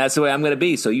true. And that's the way I'm going to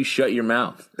be. So you shut your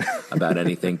mouth about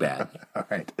anything bad. All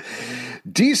right.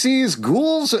 DC's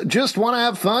Ghouls Just Want to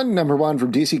Have Fun, number 1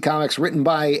 from DC Comics, written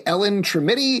by Ellen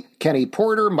Tremiti, Kenny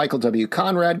Porter, Michael W.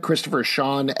 Conrad, Christopher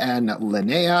Sean, and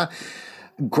Linnea.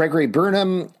 Gregory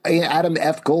Burnham, Adam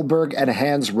F. Goldberg, and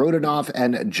Hans Rodenoff,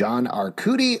 and John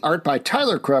Arcudi. Art by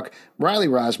Tyler Crook, Riley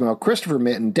Rosmo, Christopher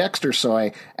Mitten, Dexter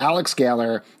Soy, Alex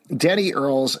Galler, Danny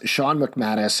Earls, Sean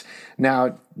McManus.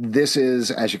 Now, this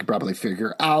is, as you can probably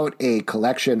figure out, a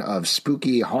collection of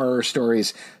spooky horror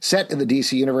stories set in the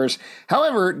DC universe.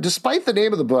 However, despite the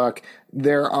name of the book,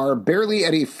 there are barely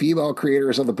any female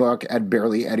creators of the book and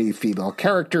barely any female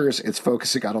characters. It's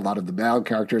focusing on a lot of the male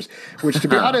characters, which, to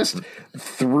be honest,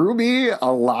 threw me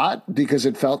a lot because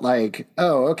it felt like,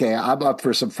 oh, okay, I'm up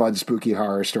for some fun, spooky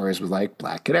horror stories with, like,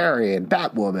 Black Canary and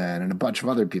Batwoman and a bunch of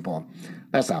other people.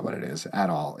 That's not what it is at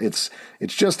all. It's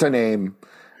just a name.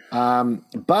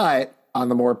 But on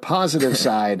the more positive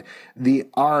side, the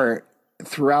art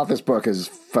throughout this book is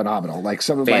phenomenal. Like,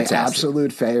 some of my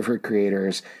absolute favorite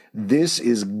creators. This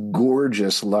is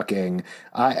gorgeous looking,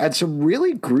 and some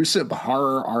really gruesome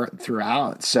horror art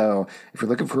throughout. So if you're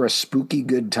looking for a spooky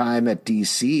good time at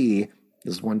DC,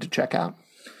 this is one to check out.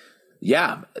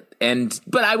 Yeah.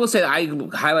 But I will say,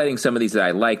 highlighting some of these that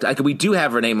I liked. We do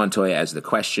have Renee Montoya as the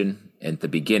question at the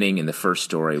beginning in the first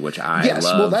story, which I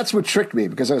love. Well, that's what tricked me,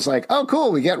 because I was like, oh,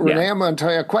 cool, we get Renee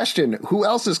Montoya question. Who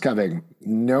else is coming?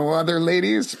 No other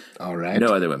ladies? All right.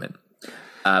 No other women.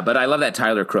 But I love that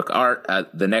Tyler Crook art.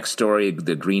 The next story,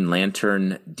 the Green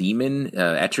Lantern Demon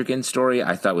Etrigan story,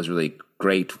 I thought was really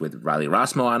great with Riley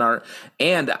Rossmo on art.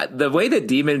 And the way that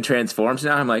Demon transforms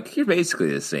now, I'm like, you're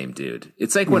basically the same dude.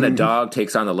 It's like when a dog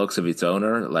takes on the looks of its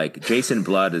owner. Like, Jason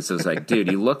Blood is just like,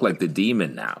 dude, you look like the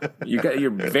Demon now. You're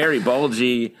very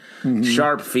bulgy,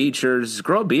 sharp features.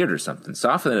 Grow a beard or something.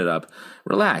 Soften it up.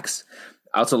 Relax.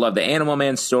 I also love the Animal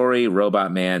Man story,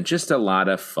 Robot Man. Just a lot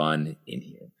of fun in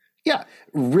here. Yeah,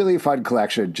 really fun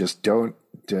collection. Just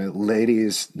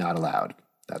ladies not allowed.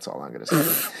 That's all I'm going to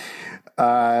say.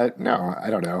 No,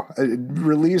 I don't know.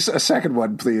 Release a second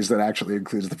one, please, that actually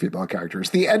includes the female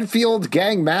characters. The Enfield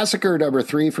Gang Massacre, number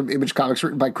 3 from Image Comics,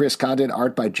 written by Chris Condon,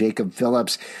 art by Jacob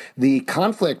Phillips. The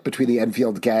conflict between the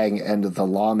Enfield Gang and the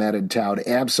lawmen in town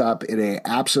amps up in a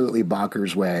absolutely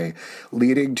bonkers way,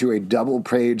 leading to a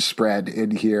double-page spread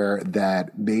in here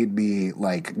that made me,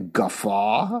 like,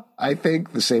 guffaw, I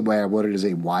think, the same way I would it as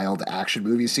a wild action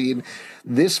movie scene.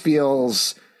 This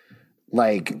feels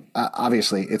like,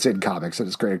 obviously it's in comics and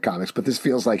it's great in comics, but this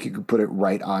feels like you could put it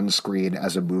right on screen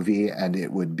as a movie and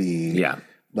it would be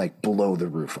like blow the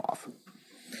roof off.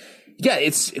 Yeah,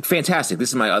 it's fantastic. This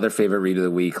is my other favorite read of the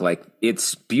week. Like,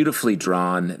 it's beautifully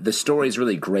drawn. The story is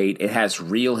really great. It has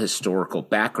real historical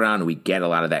background. We get a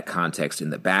lot of that context in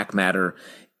the back matter.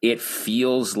 It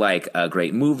feels like a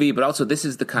great movie, but also this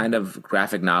is the kind of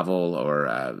graphic novel or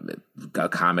a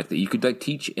comic that you could, like,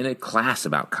 teach in a class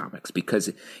about comics,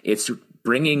 because it's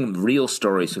bringing real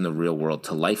stories from the real world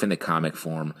to life in the comic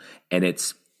form. And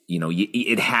it's,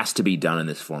 it has to be done in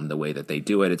this form the way that they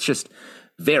do it. It's just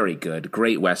very good.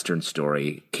 Great Western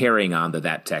story, carrying on to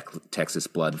that Texas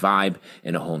Blood vibe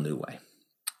in a whole new way.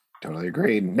 Totally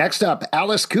agree. Next up,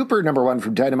 Alice Cooper, number 1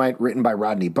 from Dynamite, written by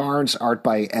Rodney Barnes, art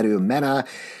by Edu Mena.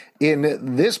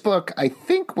 In this book, I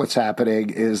think what's happening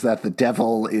is that the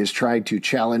devil is trying to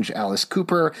challenge Alice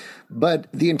Cooper, but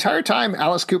the entire time,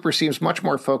 Alice Cooper seems much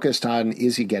more focused on,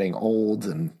 is he getting old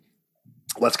and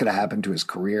what's going to happen to his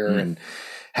career, and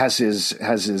has his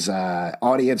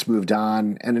audience moved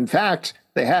on? And in fact,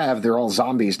 they're all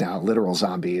zombies now, literal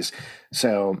zombies.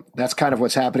 So that's kind of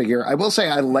what's happening here. I will say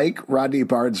I like Rodney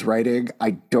Barnes' writing.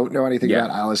 I don't know anything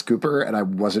about Alice Cooper, and I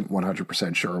wasn't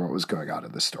 100% sure what was going on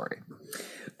in this story.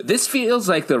 This feels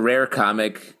like the rare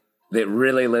comic that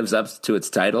really lives up to its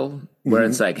title, where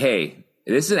it's like, hey,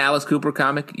 this is an Alice Cooper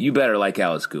comic. You better like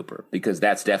Alice Cooper, because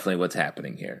that's definitely what's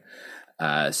happening here.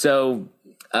 But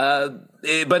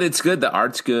it's good. The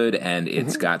art's good, and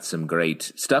it's got some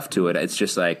great stuff to it. It's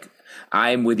just like,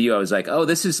 I'm with you. I was like, oh,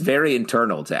 this is very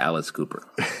internal to Alice Cooper.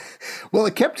 Well,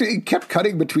 it kept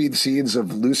cutting between scenes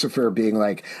of Lucifer being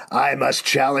like, I must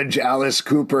challenge Alice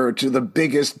Cooper to the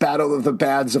biggest battle of the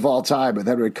bands of all time. And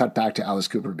then it would cut back to Alice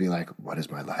Cooper being like, what is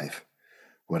my life?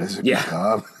 What has it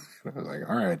become? I was like,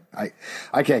 all right,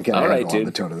 I can't get a handle on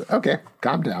the tone of it. Okay,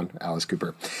 calm down, Alice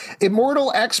Cooper.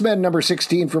 Immortal X-Men number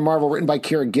 16 from Marvel, written by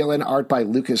Kieran Gillen, art by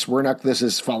Lucas Wernick. This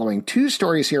is following two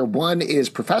stories here. One is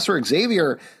Professor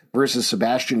Xavier versus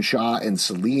Sebastian Shaw and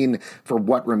Selene for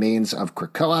What Remains of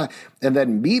Krakoa. And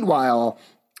then meanwhile,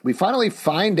 we finally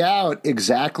find out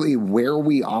exactly where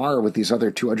we are with these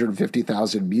other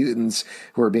 250,000 mutants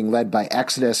who are being led by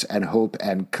Exodus and Hope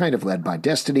and kind of led by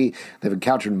Destiny. They've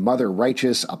encountered Mother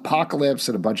Righteous, Apocalypse,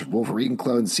 and a bunch of Wolverine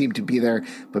clones seem to be there,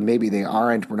 but maybe they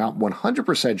aren't. We're not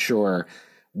 100% sure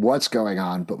what's going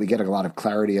on, but we get a lot of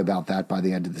clarity about that by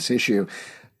the end of this issue.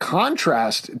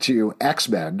 Contrast to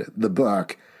X-Men, the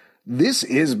book, this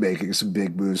is making some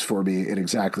big moves for me in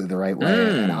exactly the right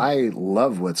way, and I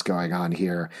love what's going on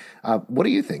here. What do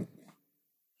you think?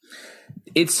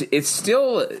 It's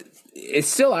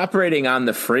still operating on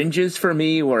the fringes for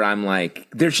me, where I'm like,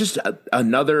 there's just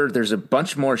there's a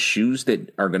bunch more shoes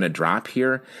that are going to drop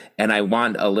here, and I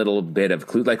want a little bit of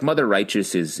clue. Like Mother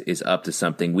Righteous is up to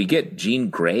something. We get Jean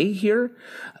Grey here.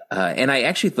 And I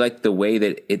actually like the way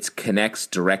that it connects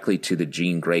directly to the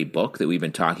Jean Grey book that we've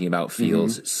been talking about,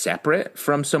 feels separate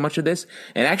from so much of this.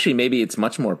 And actually, maybe it's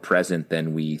much more present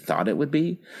than we thought it would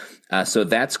be. So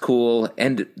that's cool.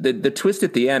 And the twist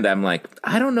at the end, I'm like,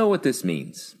 I don't know what this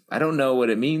means. I don't know what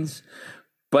it means,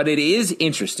 but it is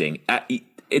interesting.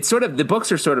 It's sort of, the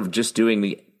books are sort of just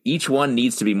doing each one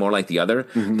needs to be more like the other.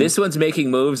 This one's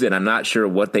making moves, and I'm not sure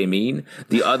what they mean.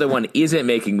 The other one isn't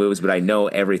making moves, but I know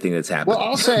everything that's happening. Well,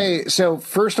 I'll say, so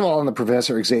first of all, on the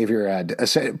Professor Xavier ad,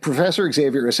 Professor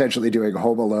Xavier essentially doing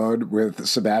Home Alone with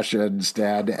Sebastian's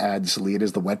dad and Selene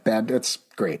as the Wet Bandits.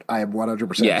 Great. I am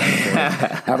 100%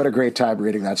 having a great time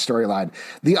reading that storyline.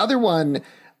 The other one,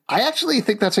 I actually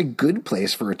think that's a good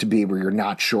place for it to be, where you're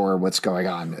not sure what's going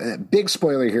on. Big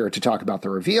spoiler here to talk about the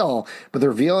reveal, but the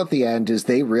reveal at the end is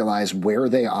they realize where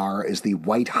they are is the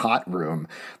White Hot Room.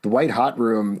 The White Hot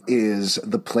Room is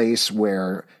the place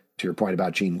where, to your point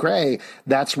about Jean Grey,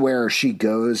 that's where she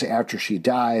goes after she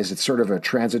dies. It's sort of a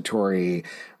transitory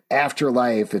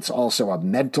afterlife. It's also a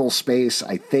mental space,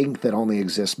 I think, that only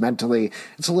exists mentally.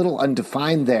 It's a little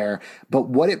undefined there, but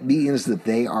what it means that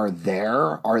they are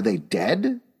there, are they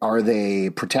dead? Are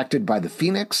they protected by the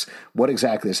Phoenix? What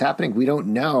exactly is happening? We don't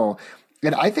know.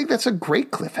 And I think that's a great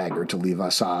cliffhanger to leave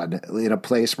us on, in a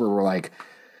place where we're like,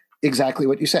 exactly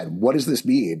what you said. What does this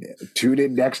mean? Tune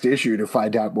in next issue to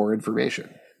find out more information.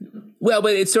 Well,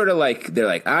 but it's sort of like, they're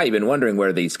like, I've been wondering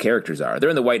where these characters are. They're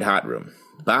in the White Hot Room.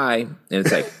 Bye. And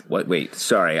it's like, what? Wait,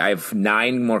 sorry. I have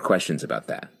 9 more questions about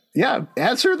that. Yeah,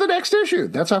 answer the next issue.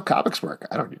 That's how comics work.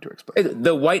 I don't need to explain.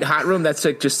 The White Hot Room, that's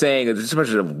like just saying it's a bunch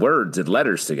of words and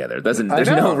letters together. There's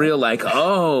no real like,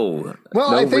 well, no,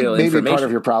 I think maybe part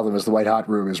of your problem is the White Hot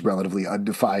Room is relatively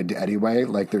undefined anyway.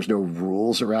 Like there's no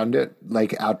rules around it.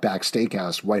 Like Outback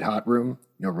Steakhouse, White Hot Room,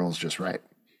 no rules, just right.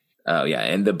 Oh, yeah.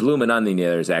 And the bloomin' onion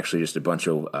there is actually just a bunch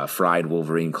of fried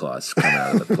Wolverine claws coming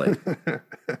out of the plate.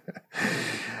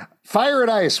 Fire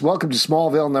and Ice, welcome to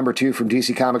Smallville #2 from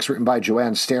DC Comics, written by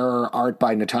Joanne Sterer, art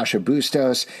by Natasha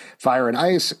Bustos. Fire and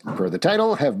Ice, per the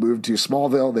title, have moved to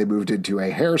Smallville. They moved into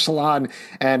a hair salon,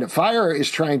 and Fire is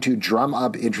trying to drum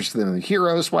up interest in the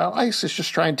heroes, while Ice is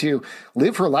just trying to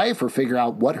live her life or figure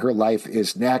out what her life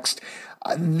is next.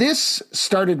 This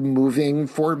started moving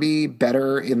for me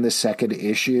better in the second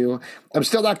issue. I'm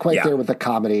still not quite there with the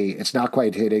comedy. It's not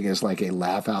quite hitting as like a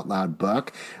laugh out loud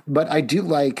book, but I do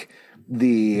like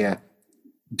the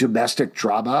domestic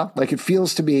drama. Like it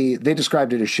feels to me, they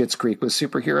described it as Schitt's Creek with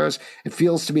superheroes. It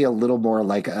feels to me a little more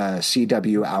like a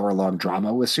CW hour-long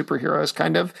drama with superheroes,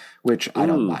 kind of, which I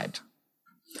don't mind.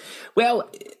 Well,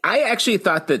 I actually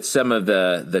thought that some of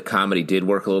the comedy did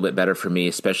work a little bit better for me,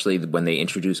 especially when they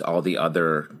introduced all the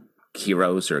other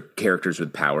heroes or characters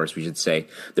with powers, we should say.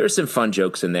 There's some fun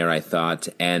jokes in there, I thought,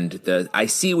 and I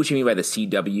see what you mean by the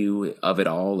CW of it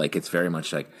all. Like, it's very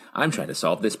much like, I'm trying to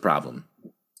solve this problem.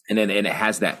 And it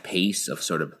has that pace of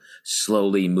sort of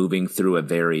slowly moving through a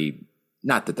very,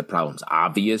 not that the problem's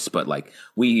obvious, but like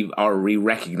we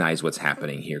recognize what's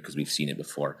happening here because we've seen it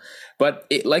before. But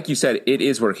like you said, it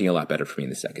is working a lot better for me in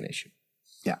the second issue.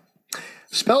 Yeah.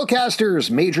 Spellcasters,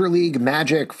 Major League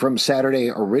Magic from Saturday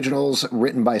Originals,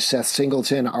 written by Seth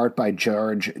Singleton, art by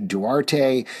George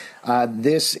Duarte.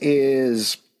 This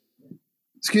is,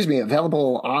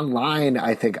 available online,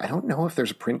 I think. I don't know if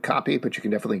there's a print copy, but you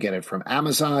can definitely get it from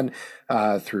Amazon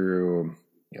through,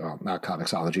 not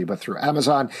Comixology, but through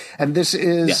Amazon. And this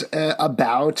is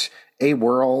about a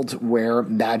world where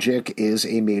magic is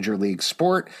a major league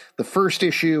sport. The first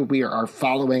issue, we are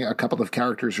following a couple of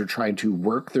characters who are trying to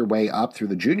work their way up through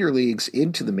the junior leagues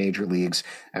into the major leagues.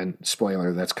 And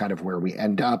spoiler, that's kind of where we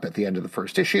end up at the end of the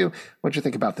first issue. What'd you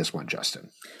think about this one, Justin?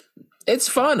 It's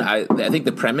fun. I think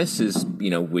the premise is,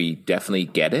 we definitely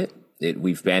get it.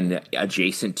 We've been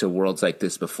adjacent to worlds like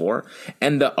this before.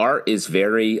 And the art is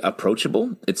very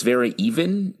approachable. It's very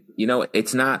even.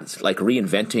 It's not like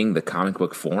reinventing the comic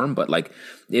book form, but like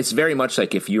it's very much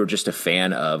like if you're just a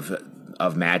fan of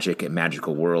magic and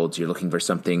magical worlds, you're looking for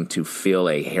something to fill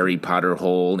a Harry Potter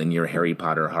hole in your Harry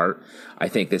Potter heart. I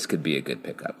think this could be a good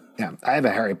pickup. Yeah, I have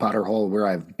a Harry Potter hole where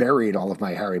I've buried all of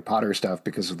my Harry Potter stuff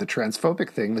because of the transphobic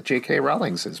thing that J.K.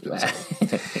 Rowling's has been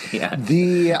saying.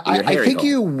 I think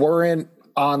you weren't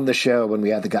on the show when we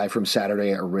had the guy from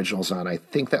Saturday Originals on. I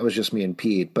think that was just me and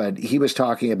Pete, but he was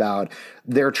talking about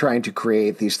they're trying to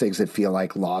create these things that feel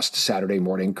like lost Saturday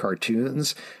morning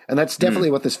cartoons. And that's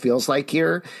definitely what this feels like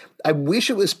here. I wish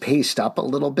it was paced up a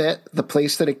little bit. The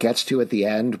place that it gets to at the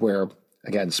end where,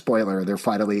 again, spoiler, they're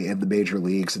finally in the major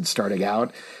leagues and starting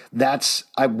out.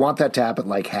 I want that to happen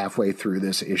like halfway through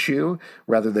this issue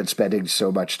rather than spending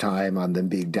so much time on them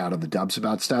being down in the dumps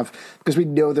about stuff, because we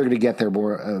know they're going to get there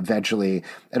more eventually.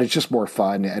 And it's just more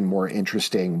fun and more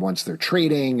interesting once they're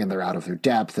trading and they're out of their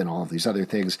depth and all of these other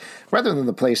things, rather than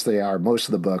the place they are most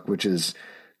of the book, which is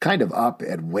kind of up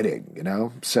and winning,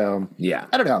 So, yeah,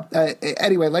 I don't know.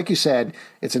 Anyway, like you said,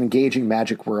 it's an engaging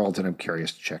magic world, and I'm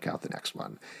curious to check out the next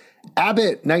one.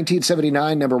 Abbott,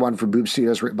 1979, #1 for Boom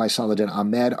Studios, written by Saladin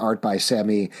Ahmed, art by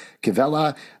Sami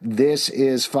Kivella. This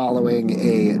is following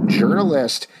a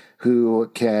journalist who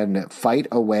can fight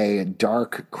away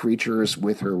dark creatures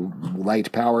with her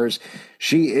light powers.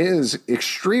 She is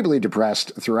extremely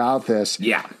depressed throughout this.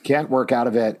 Yeah. Can't work out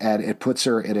of it, and it puts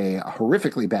her in a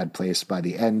horrifically bad place by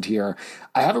the end here.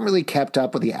 I haven't really kept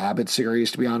up with the Abbott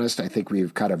series, to be honest. I think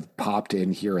we've kind of popped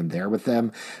in here and there with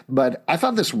them. But I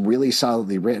found this really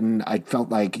solidly written. I felt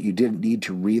like you didn't need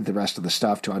to read the rest of the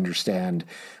stuff to understand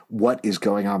what is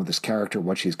going on with this character,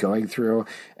 what she's going through.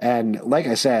 And like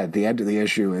I said, the end of the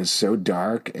issue is so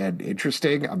dark and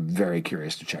interesting. I'm very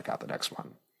curious to check out the next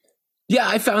one. Yeah,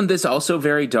 I found this also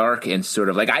very dark and sort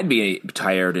of like I'd be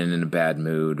tired and in a bad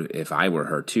mood if I were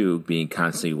her too, being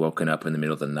constantly woken up in the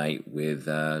middle of the night with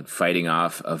fighting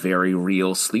off a very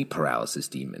real sleep paralysis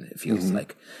demon, it feels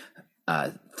like.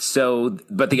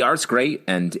 But the art's great,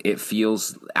 and it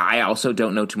feels. I also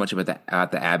don't know too much about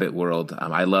the Abbott world.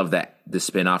 I love the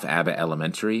spinoff Abbott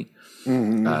Elementary,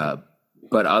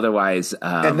 but otherwise,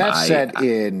 and that's set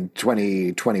in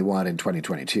 2021 and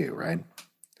 2022, right?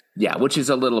 Yeah, which is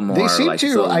a little more. They seem like,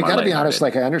 to. I got to be honest.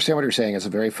 Like, I understand what you're saying. It's a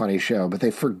very funny show, but they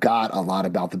forgot a lot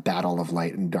about the battle of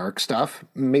light and dark stuff.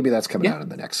 Maybe that's coming out in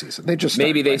the next season. They just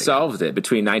solved it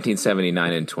between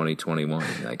 1979 and 2021.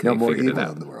 Like, no more evil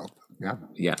in the world.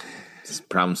 Yeah,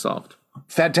 problem solved.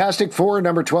 Fantastic Four,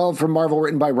 #12 from Marvel,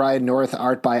 written by Ryan North,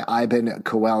 art by Ivan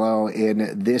Coelho.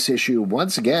 In this issue,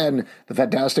 once again, the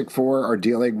Fantastic Four are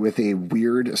dealing with a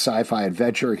weird sci-fi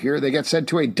adventure. Here they get sent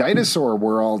to a dinosaur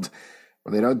world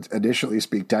where they don't initially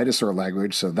speak dinosaur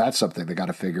language, so that's something they got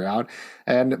to figure out.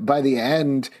 And by the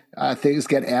end, things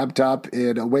get amped up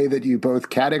in a way that you both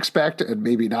can expect and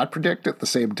maybe not predict at the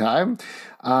same time.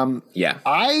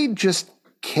 I just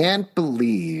can't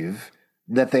believe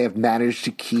that they have managed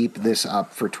to keep this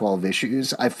up for 12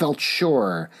 issues. I felt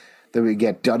sure that we'd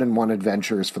get done in one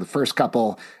adventures for the first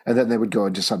couple, and then they would go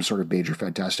into some sort of major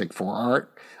Fantastic Four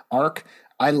arc.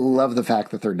 I love the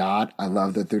fact that they're not. I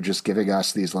love that they're just giving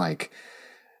us these, like,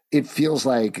 it feels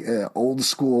like old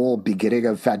school beginning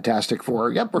of Fantastic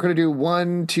Four. Yep, we're going to do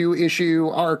 1-2 issue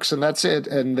arcs, and that's it.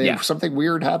 And something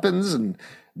weird happens, and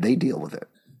they deal with it.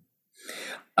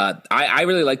 I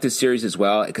really like this series as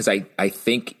well because I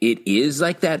think it is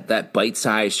like that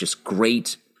bite-sized, just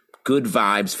great good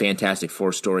vibes, Fantastic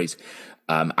Four stories.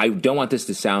 I don't want this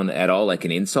to sound at all like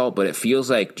an insult, but it feels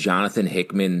like Jonathan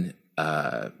Hickman,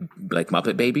 like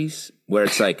Muppet Babies, where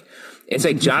it's like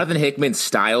Jonathan Hickman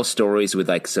style stories with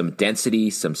like some density,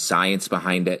 some science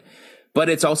behind it, but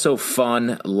it's also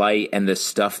fun, light, and the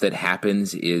stuff that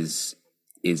happens is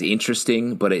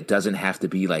interesting, but it doesn't have to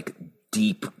be like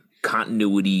deep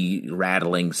continuity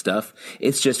rattling stuff.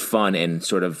 It's just fun and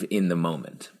sort of in the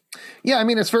moment. Yeah, I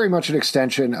mean, it's very much an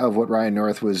extension of what Ryan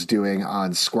North was doing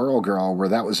on Squirrel Girl, where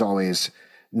that was always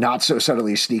not so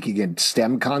subtly sneaking in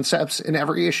STEM concepts in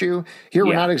every issue. Here,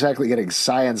 we're not exactly getting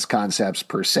science concepts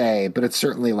per se, but it's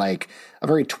certainly like a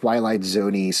very Twilight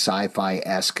Zone-y,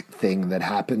 sci-fi-esque thing that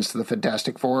happens to the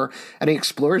Fantastic Four, and he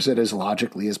explores it as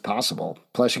logically as possible.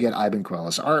 Plus, you get Ivan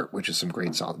Coelho's art, which is some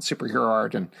great solid superhero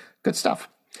art and good stuff.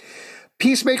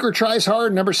 Peacemaker Tries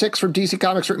Hard, number 6 from DC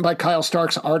Comics, written by Kyle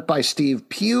Starks, art by Steve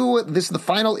Pugh. This is the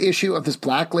final issue of this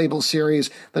Black Label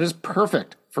series that is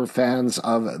perfect for fans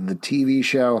of the TV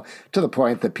show, to the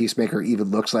point that Peacemaker even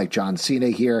looks like John Cena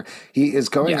here. He is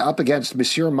going up against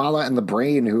Monsieur Mala and the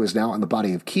Brain, who is now in the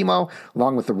body of Chemo,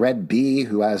 along with the Red Bee,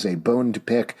 who has a bone to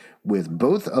pick with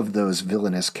both of those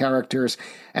villainous characters.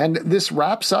 And this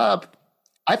wraps up,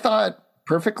 I thought,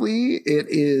 perfectly. It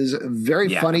is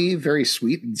very funny, very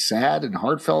sweet and sad and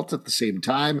heartfelt at the same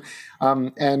time.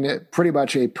 And pretty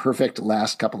much a perfect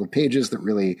last couple of pages that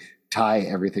really tie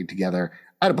everything together.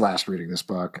 I had a blast reading this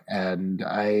book. And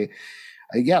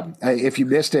if you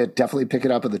missed it, definitely pick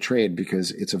it up in the trade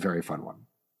because it's a very fun one.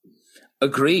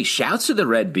 Agree. Shouts to the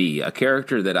Red Bee, a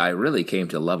character that I really came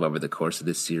to love over the course of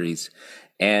this series.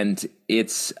 And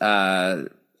it's,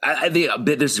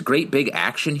 there's great big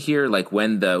action here, like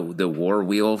when the war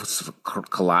wheel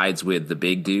collides with the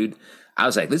big dude. I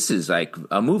was like, this is like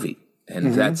a movie,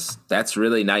 and that's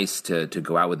really nice to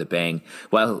go out with a bang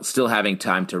while still having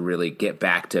time to really get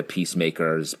back to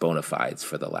Peacemaker's bona fides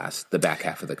for the back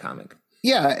half of the comic.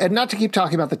 Yeah, and not to keep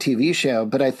talking about the TV show,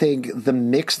 but I think the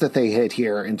mix that they hit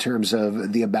here in terms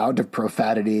of the amount of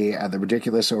profanity and the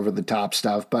ridiculous over-the-top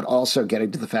stuff, but also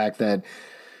getting to the fact that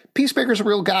Peacemaker's a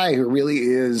real guy who really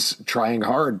is trying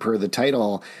hard per the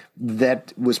title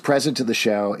that was present to the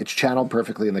show. It's channeled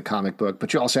perfectly in the comic book,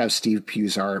 but you also have Steve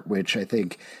Pugh's art, which I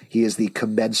think he is the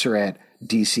commensurate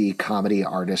DC comedy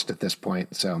artist at this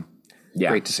point. So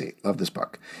great to see. Love this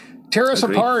book. Tear Us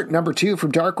Apart, number 2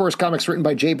 from Dark Horse Comics, written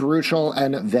by Jay Baruchel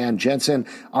and Van Jensen,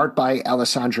 art by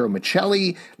Alessandro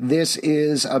Michelli. This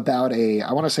is about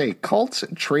I want to say, cult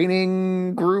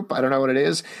training group. I don't know what it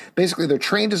is. Basically, they're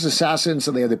trained as assassins,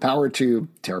 so they have the power to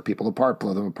tear people apart,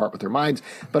 blow them apart with their minds.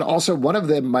 But also, one of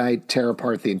them might tear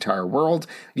apart the entire world.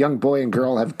 Young boy and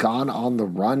girl have gone on the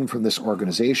run from this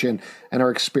organization and are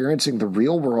experiencing the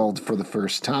real world for the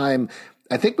first time.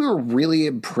 I think we were really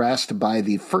impressed by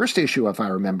the first issue, if I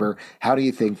remember. How do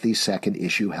you think the second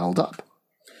issue held up?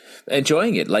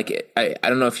 Enjoying it. Like, I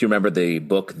don't know if you remember the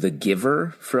book The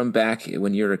Giver from back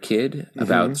when you were a kid,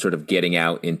 about sort of getting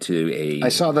out into I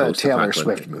saw the Taylor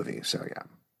Swift movie, so yeah.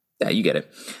 Yeah, you get it.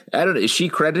 I don't know. Is she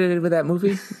credited with that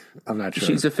movie? I'm not sure.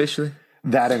 She's officially.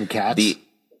 That and Cats?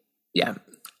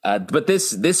 But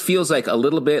this feels like a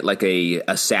little bit like a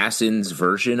Assassin's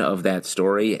version of that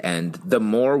story. And the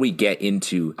more we get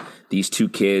into these two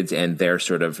kids and their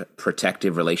sort of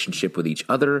protective relationship with each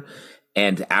other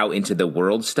and out into the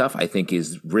world stuff, I think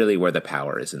is really where the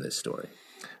power is in this story.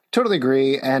 Totally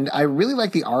agree. And I really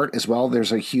like the art as well.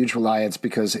 There's a huge reliance,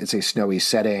 because it's a snowy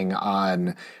setting,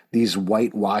 on these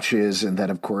white watches and then,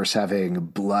 of course, having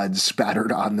blood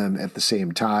spattered on them at the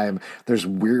same time. There's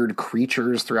weird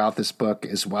creatures throughout this book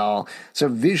as well. So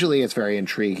visually, it's very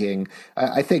intriguing.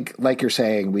 I think, like you're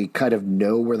saying, we kind of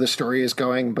know where the story is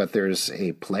going, but there's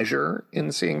a pleasure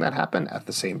in seeing that happen at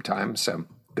the same time. So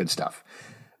good stuff.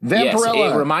 Vampirella.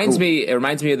 Yes, it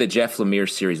reminds me of the Jeff Lemire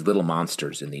series Little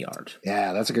Monsters in the art.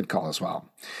 Yeah, that's a good call as well.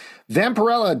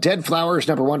 Vampirella, Dead Flowers,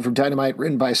 number 1 from Dynamite,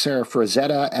 written by Sarah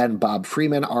Frazetta and Bob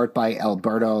Freeman, art by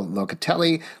Alberto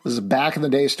Locatelli. This is a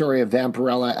back-in-the-day story of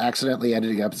Vampirella accidentally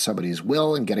ending up in somebody's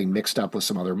will and getting mixed up with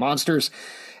some other monsters,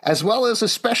 as well as a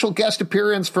special guest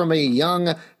appearance from a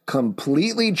young,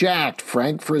 completely jacked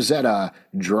Frank Frazetta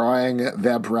drawing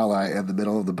Vampirella in the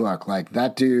middle of the book. Like,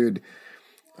 that dude...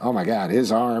 Oh my God,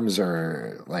 his arms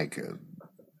are like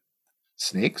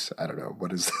snakes? I don't know.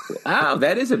 What is that? Oh,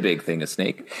 that is a big thing, a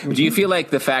snake. Do you feel like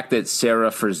the fact that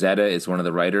Sarah Frazetta is one of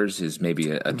the writers is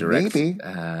maybe a direct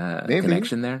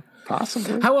connection there?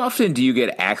 Possibly. How often do you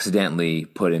get accidentally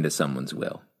put into someone's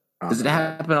will? Does it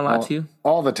happen a lot to you?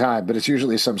 All the time, but it's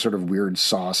usually some sort of weird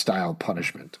Saw-style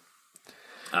punishment.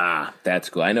 Ah, that's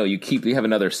cool. I know you have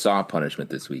another Saw punishment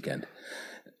this weekend.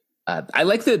 I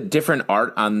like the different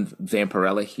art on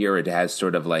Vampirella here. It has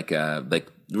sort of like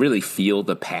really feel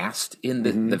the past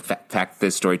in the fact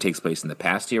this story takes place in the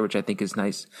past here, which I think is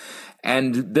nice.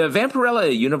 And the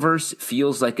Vampirella universe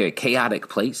feels like a chaotic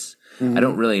place. I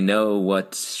don't really know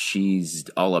what she's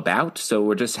all about, so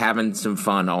we're just having some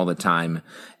fun all the time,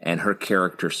 and her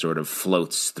character sort of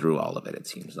floats through all of it, it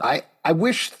seems like. I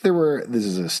wish there were, this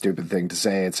is a stupid thing to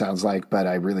say, it sounds like, but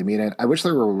I really mean it. I wish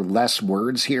there were less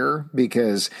words here,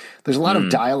 because there's a lot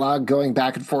of dialogue going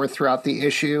back and forth throughout the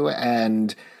issue,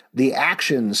 and the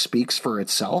action speaks for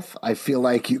itself. I feel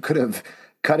like you could have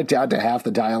cut it down to half the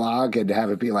dialogue and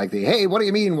have it be like the, hey, what do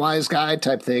you mean, wise guy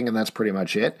type thing, and that's pretty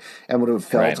much it, and would have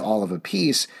felt all of a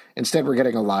piece. Instead, we're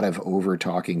getting a lot of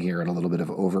over-talking here and a little bit of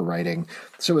overwriting,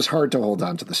 so it was hard to hold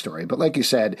on to the story. But like you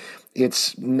said,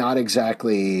 it's not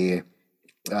exactly...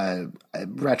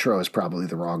 retro is probably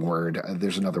the wrong word.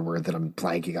 There's another word that I'm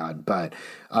blanking on, but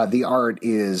the art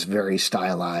is very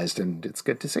stylized, and it's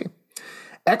good to see.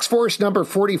 X-Force number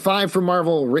 45 from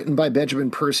Marvel, written by Benjamin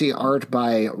Percy, art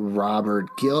by Robert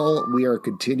Gill. We are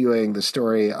continuing the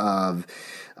story of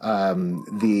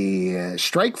the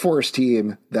Strike Force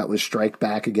team that was strike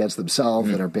back against themselves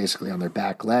and are basically on their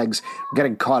back legs. We're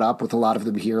getting caught up with a lot of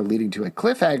them here, leading to a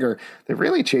cliffhanger that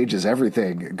really changes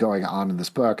everything going on in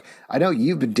this book. I know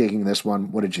you've been digging this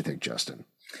one. What did you think, Justin?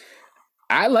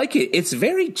 I like it. It's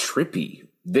very trippy.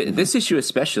 This issue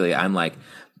especially, I'm like,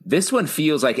 this one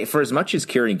feels like, for as much as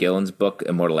Kieran Gillen's book,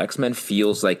 Immortal X-Men,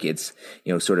 feels like it's,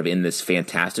 sort of in this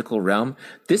fantastical realm,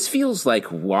 this feels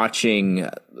like watching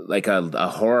like a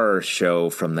horror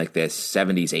show from like the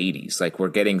 70s, 80s. Like we're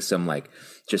getting some like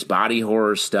just body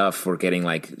horror stuff. We're getting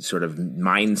like sort of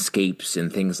mindscapes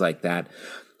and things like that.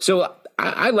 So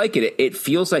I like it. It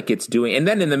feels like it's doing, and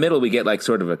then in the middle we get like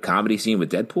sort of a comedy scene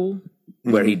with Deadpool,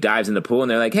 where he dives in the pool,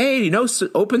 and they're like, hey,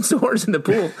 open sores in the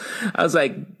pool. I was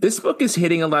like, this book is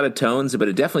hitting a lot of tones, but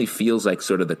it definitely feels like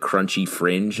sort of the crunchy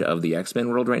fringe of the X-Men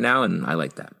world right now, and I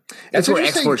like that. That's where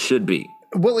X-Force should be.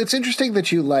 Well, it's interesting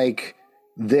that you like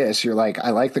this. You're like,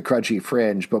 I like the crunchy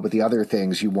fringe, but with the other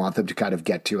things, you want them to kind of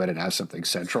get to it and have something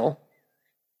central.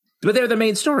 But they're the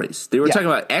main stories. They were talking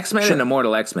about X-Men and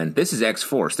Immortal X-Men. This is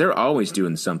X-Force. They're always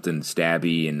doing something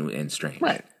stabby and strange.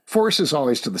 Right. Force is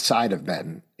always to the side of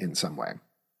men in some way.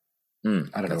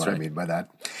 I don't know what I mean by that.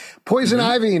 Poison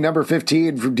Ivy, number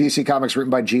 15 from DC Comics, written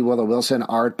by G. Willow Wilson,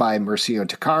 art by Maurizio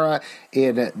Takara.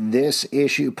 In this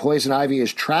issue, Poison Ivy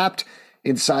is trapped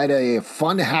inside a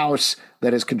fun house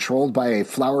that is controlled by a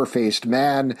flower-faced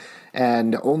man,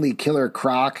 and only Killer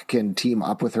Croc can team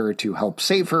up with her to help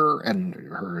save her, and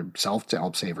herself to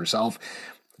help save herself.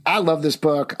 I love this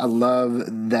book. I love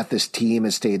that this team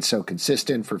has stayed so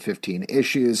consistent for 15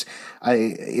 issues.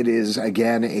 It is,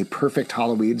 again, a perfect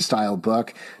Halloween-style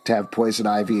book to have Poison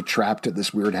Ivy trapped in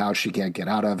this weird house she can't get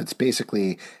out of. It's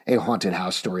basically a haunted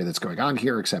house story that's going on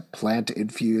here, except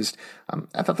plant-infused.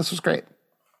 I thought this was great.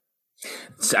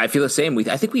 I feel the same.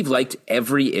 I think we've liked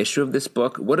every issue of this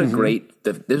book. What a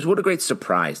great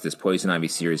surprise this Poison Ivy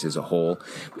series as a whole.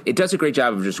 It does a great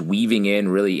job of just weaving in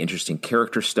really interesting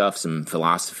character stuff, some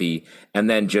philosophy, and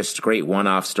then just great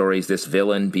one-off stories. This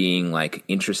villain being like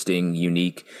interesting,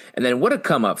 unique, and then what a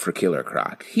come up for Killer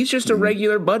Croc. He's just a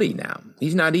regular buddy now.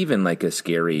 He's not even like a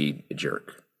scary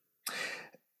jerk.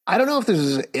 I don't know if this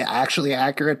is actually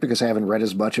accurate because I haven't read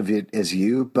as much of it as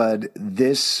you, but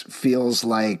this feels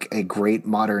like a great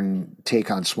modern take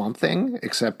on Swamp Thing,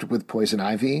 except with Poison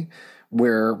Ivy,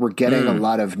 where we're getting a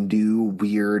lot of new,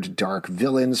 weird, dark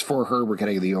villains for her. We're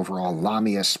getting the overall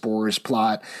Lamia Spores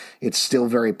plot. It's still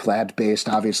very plant-based,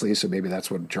 obviously, so maybe that's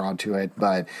what drawn to it,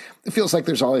 but it feels like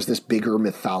there's always this bigger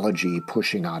mythology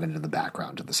pushing on into the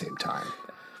background at the same time.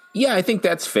 Yeah, I think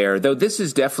that's fair, though this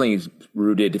is definitely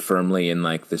rooted firmly in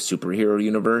like the superhero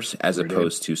universe as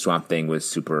opposed to Swamp Thing was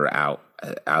super out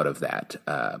of that.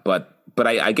 But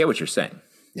I get what you're saying.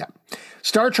 Yeah.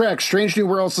 Star Trek, Strange New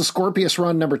Worlds, The Scorpius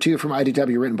Run, number 2 from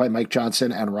IDW, written by Mike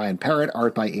Johnson and Ryan Parrott,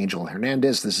 art by Angel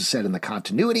Hernandez. This is set in the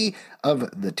continuity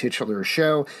of the titular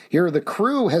show. Here, the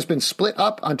crew has been split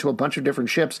up onto a bunch of different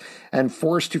ships and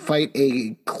forced to fight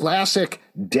a classic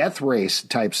death race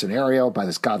type scenario by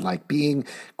this godlike being.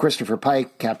 Christopher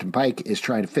Pike, Captain Pike, is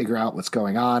trying to figure out what's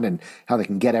going on and how they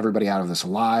can get everybody out of this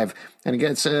alive. And it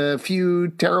gets a few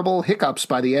terrible hiccups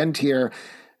by the end here.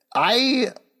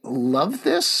 I love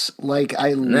this. Like,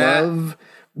 I love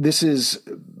this is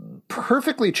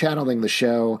perfectly channeling the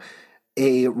show.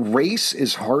 A race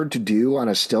is hard to do on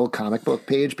a still comic book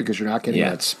page because you're not getting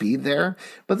that speed there,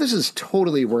 but this is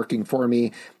totally working for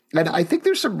me. And I think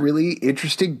there's some really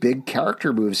interesting big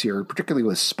character moves here, particularly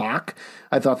with Spock.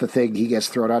 I thought the thing he gets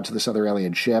thrown onto this other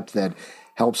alien ship that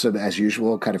helps him, as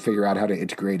usual, kind of figure out how to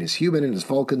integrate his human and his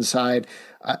Vulcan side.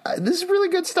 This is really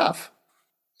good stuff.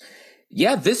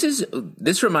 Yeah,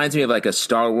 this reminds me of like a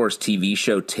Star Wars TV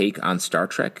show take on Star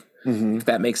Trek. Mm-hmm. If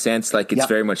that makes sense. Like it's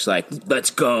very much like, let's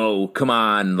go, come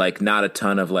on. Like not a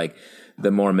ton of like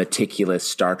the more meticulous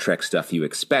Star Trek stuff you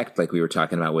expect, like we were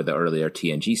talking about with the earlier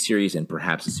TNG series and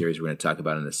perhaps a series we're going to talk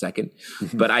about in a second.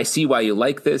 Mm-hmm. But I see why you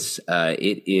like this.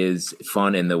 It is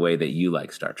fun in the way that you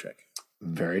like Star Trek.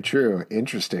 Very true.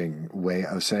 Interesting way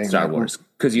of saying Star Wars.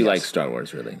 Because you like Star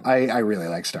Wars, really. I really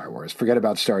like Star Wars. Forget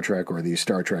about Star Trek or the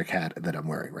Star Trek hat that I'm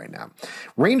wearing right now.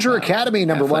 Ranger Academy,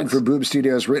 number one for Boob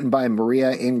Studios, written by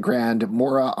Maria Ingrand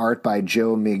Mora, art by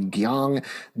Joe Miggyong.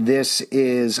 This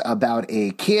is about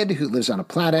a kid who lives on a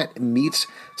planet, meets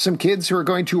some kids who are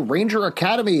going to Ranger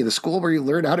Academy, the school where you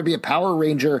learn how to be a Power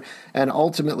Ranger, and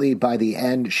ultimately, by the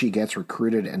end, she gets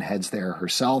recruited and heads there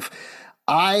herself.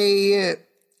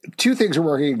 Two things are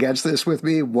working against this with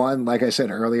me. One, like I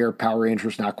said earlier, Power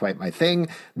Rangers not quite my thing,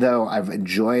 though I've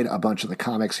enjoyed a bunch of the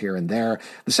comics here and there.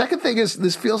 The second thing is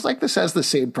this feels like this has the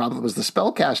same problem as the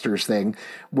Spellcasters thing,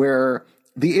 where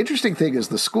the interesting thing is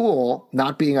the school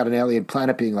not being on an alien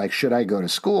planet being like, should I go to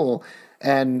school?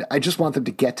 And I just want them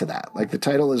to get to that. Like the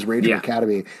title is Ranger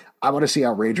Academy. I want to see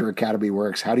how Ranger Academy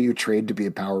works. How do you train to be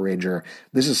a Power Ranger?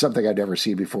 This is something I've never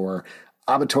seen before.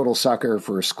 I'm a total sucker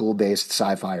for school-based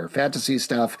sci-fi or fantasy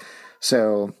stuff.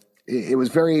 So it was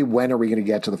very, when are we going to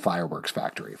get to the fireworks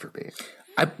factory for me?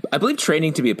 I believe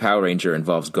training to be a Power Ranger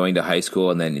involves going to high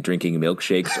school and then drinking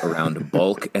milkshakes around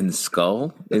Bulk and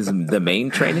Skull is the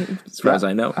main training, as far as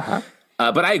I know. Uh-huh.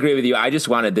 But I agree with you. I just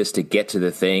wanted this to get to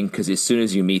the thing because as soon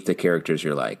as you meet the characters,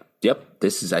 you're like, yep,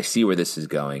 I see where this is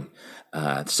going.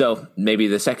 So maybe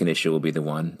the second issue will be the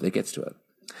one that gets to it.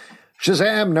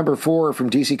 Shazam, number 4 from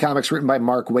DC Comics, written by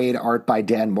Mark Waid, art by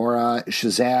Dan Mora.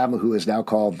 Shazam, who is now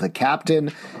called the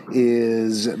Captain,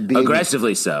 is being...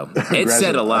 Aggressively so. It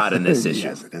said a lot in this issue.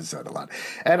 Yes, it has said a lot.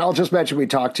 And I'll just mention we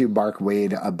talked to Mark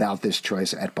Waid about this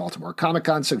choice at Baltimore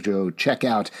Comic-Con, so go check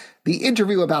out the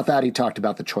interview about that. He talked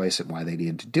about the choice and why they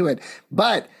needed to do it.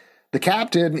 But the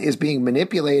Captain is being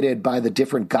manipulated by the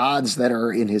different gods that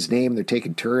are in his name. They're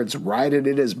taking turns riding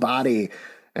in his body.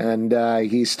 And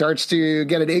he starts to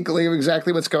get an inkling of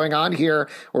exactly what's going on here,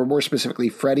 or more specifically,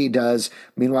 Freddy does.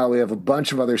 Meanwhile, we have a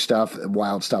bunch of other stuff,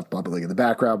 wild stuff bubbling in the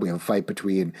background. We have a fight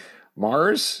between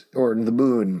Mars, or the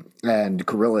moon, and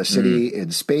Gorilla City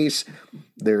in space.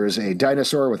 There's a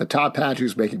dinosaur with a top hat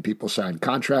who's making people sign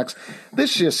contracts.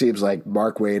 This just seems like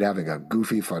Mark Waid having a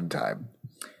goofy, fun time.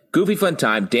 Goofy fun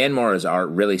time. Dan Mora's art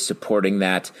really supporting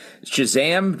that.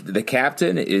 Shazam, the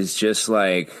Captain, is just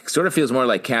like, sort of feels more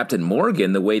like Captain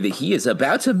Morgan, the way that he is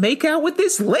about to make out with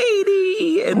this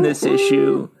lady in this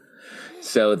issue.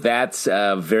 So that's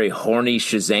a very horny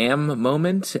Shazam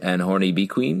moment and horny Bee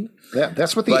Queen. Yeah,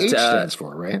 that's what the H stands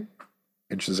for, right?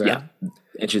 In Shazam? Yeah,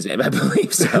 in Shazam, I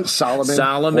believe so.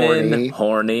 Solomon,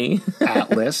 horny.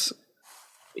 Atlas.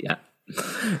 Yeah,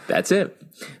 that's it.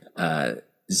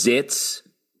 Zits.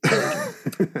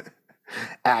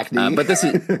 Acne. But this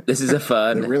is a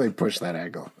fun. They really pushed that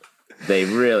angle. They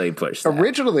really pushed that.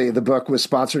 Originally, the book was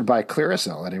sponsored by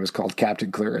Clearasil, and it was called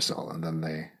Captain Clearasil, and then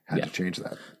they had to change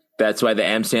that. That's why the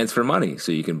M stands for money,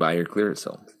 so you can buy your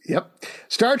Clearasil. Yep.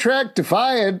 Star Trek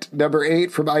Defiant, number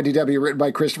 8 from IDW, written by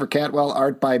Christopher Cantwell,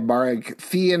 art by Marek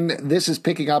Thean. This is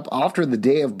picking up after the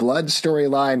Day of Blood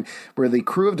storyline, where the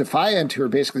crew of Defiant, who are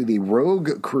basically the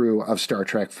rogue crew of Star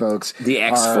Trek folks. The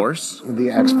X-Force.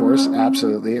 The X-Force,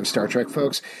 absolutely, of Star Trek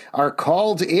folks, are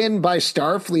called in by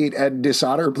Starfleet and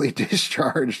dishonorably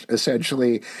discharged,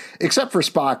 essentially, except for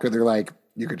Spock, where they're like,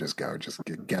 you could just go, just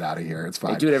get out of here. It's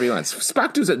fine. Do whatever you want.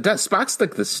 Spock's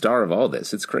like the star of all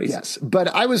this. It's crazy. Yes,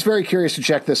 but I was very curious to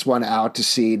check this one out to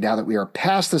see, now that we are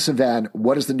past this event,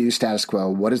 what is the new status quo?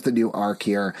 What is the new arc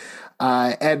here?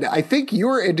 And I think you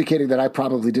were indicating that I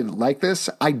probably didn't like this.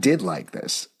 I did like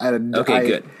this. And okay,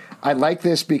 good. I like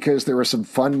this because there were some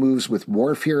fun moves with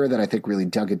Worf here that I think really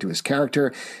dug into his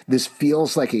character. This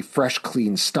feels like a fresh,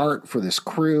 clean start for this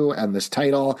crew and this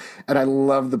title, and I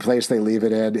love the place they leave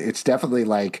it in. It's definitely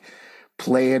like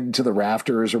playing to the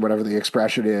rafters or whatever the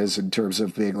expression is in terms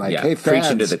of being like, hey, fans.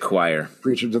 Preaching to the choir.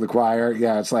 Preaching to the choir.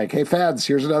 Yeah, it's like, hey, fans,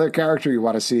 here's another character you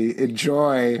want to see.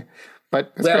 Enjoy.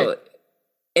 But it's great.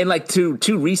 And like to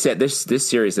reset this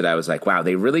series, that I was like, wow,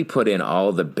 they really put in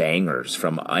all the bangers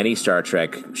from any Star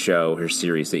Trek show or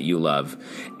series that you love.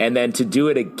 And then to do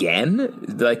it again,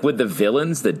 like with the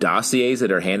villains, the dossiers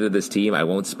that are handed to this team, I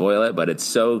won't spoil it, but it's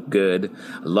so good.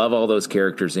 Love all those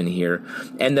characters in here.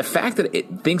 And the fact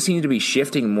that things seem to be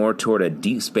shifting more toward a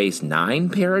Deep Space Nine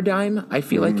paradigm, I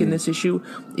feel like in this issue,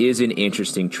 is an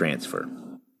interesting transfer.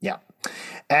 Yeah.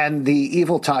 And the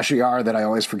evil Tasha Yar that I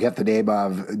always forget the name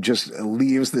of just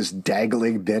leaves this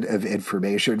dangling bit of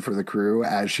information for the crew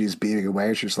as she's beaming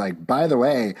away. She's like, by the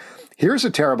way, here's a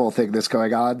terrible thing that's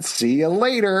going on. See you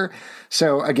later.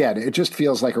 So again, it just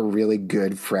feels like a really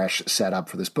good, fresh setup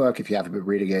for this book. If you haven't been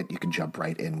reading it, you can jump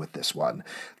right in with this one.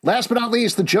 Last but not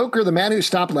least, The Joker, The Man Who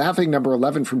Stopped Laughing, number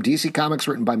 11 from DC Comics,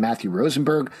 written by Matthew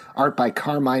Rosenberg, art by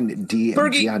Carmine D.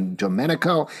 and Gian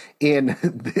Domenico. In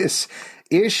this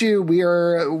issue,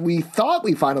 we thought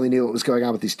we finally knew what was going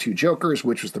on with these two Jokers,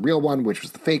 which was the real one, which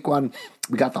was the fake one.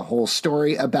 We got the whole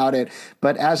story about it.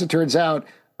 But as it turns out,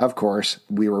 of course,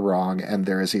 we were wrong, and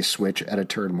there is a switch and a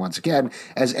turn once again,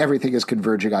 as everything is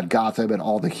converging on Gotham, and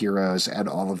all the heroes and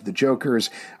all of the Jokers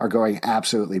are going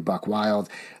absolutely buck wild.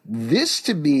 This,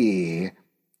 to me,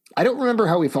 I don't remember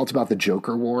how we felt about the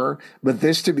Joker War, but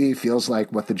this to me feels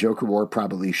like what the Joker War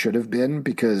probably should have been,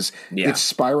 because it's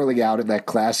spiraling out in that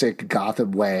classic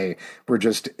Gotham way where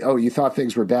just, oh, you thought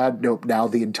things were bad? Nope, now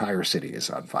the entire city is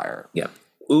on fire. Yeah.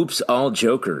 Oops, all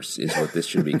Jokers is what this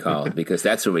should be called, because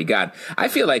that's what we got. I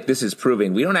feel like this is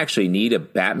proving we don't actually need a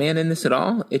Batman in this at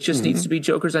all. It just needs to be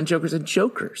Jokers on Jokers and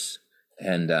Jokers.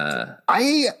 And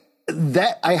I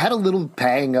had a little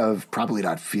pang of, probably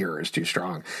not fear is too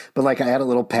strong, but like I had a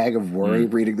little pang of worry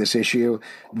reading this issue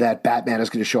that Batman is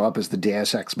going to show up as the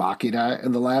Deus Ex Machina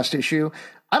in the last issue.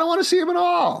 I don't want to see him at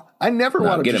all. I never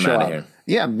wanted to show up. Here.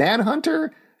 Yeah,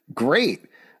 Manhunter, great.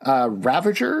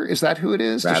 Ravager, is that who it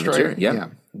is? Ravager, Destroyer? Yeah.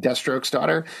 Deathstroke's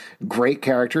daughter. Great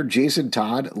character. Jason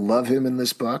Todd, love him in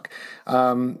this book.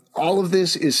 All of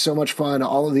this is so much fun.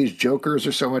 All of these Jokers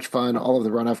are so much fun. All of the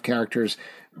runoff characters.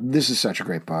 This is such a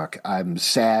great book. I'm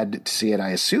sad to see it. I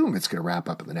assume it's going to wrap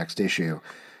up in the next issue.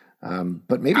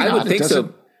 But maybe not. I would think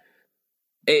so.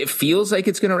 It feels like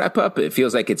it's going to wrap up. It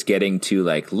feels like it's getting to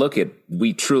like, look at,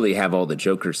 we truly have all the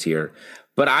Jokers here.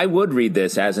 But I would read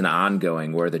this as an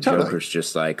ongoing where the Joker's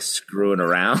just like screwing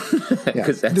around.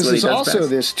 Because that's this what he is does also best.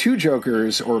 This two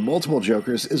Jokers or multiple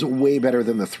Jokers is way better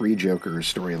than the three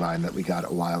Jokers storyline that we got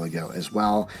a while ago as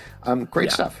well.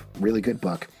 Great stuff. Really good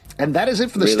book. And that is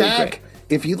it for the stack. Great.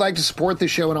 If you'd like to support this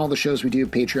show and all the shows we do,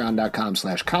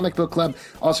 patreon.com/Comic Book Club.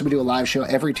 Also, we do a live show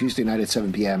every Tuesday night at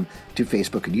 7 p.m. to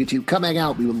Facebook and YouTube. Come hang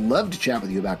out. We would love to chat with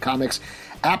you about comics.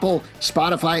 Apple,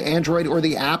 Spotify, Android, or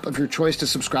the app of your choice to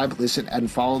subscribe, listen,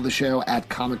 and follow the show at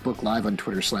Comic Book Live on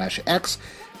Twitter/X,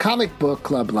 Comic Book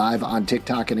Club Live on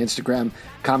TikTok and Instagram,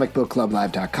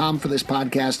 comicbookclublive.com for this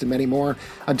podcast and many more.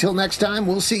 Until next time,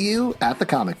 we'll see you at the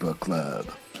Comic Book Club.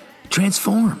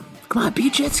 Transform. Come on, be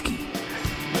a jet ski.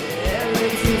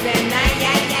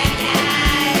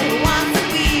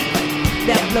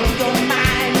 That blow your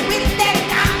mind with that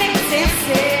comic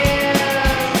senses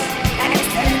and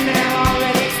extended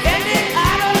adolescence.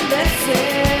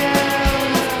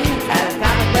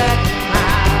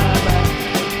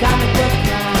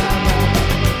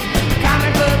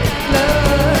 Comic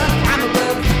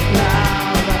book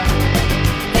club.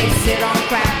 They sit on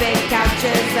crappy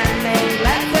couches and they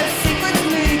let the secrets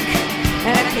leak.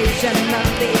 And occasionally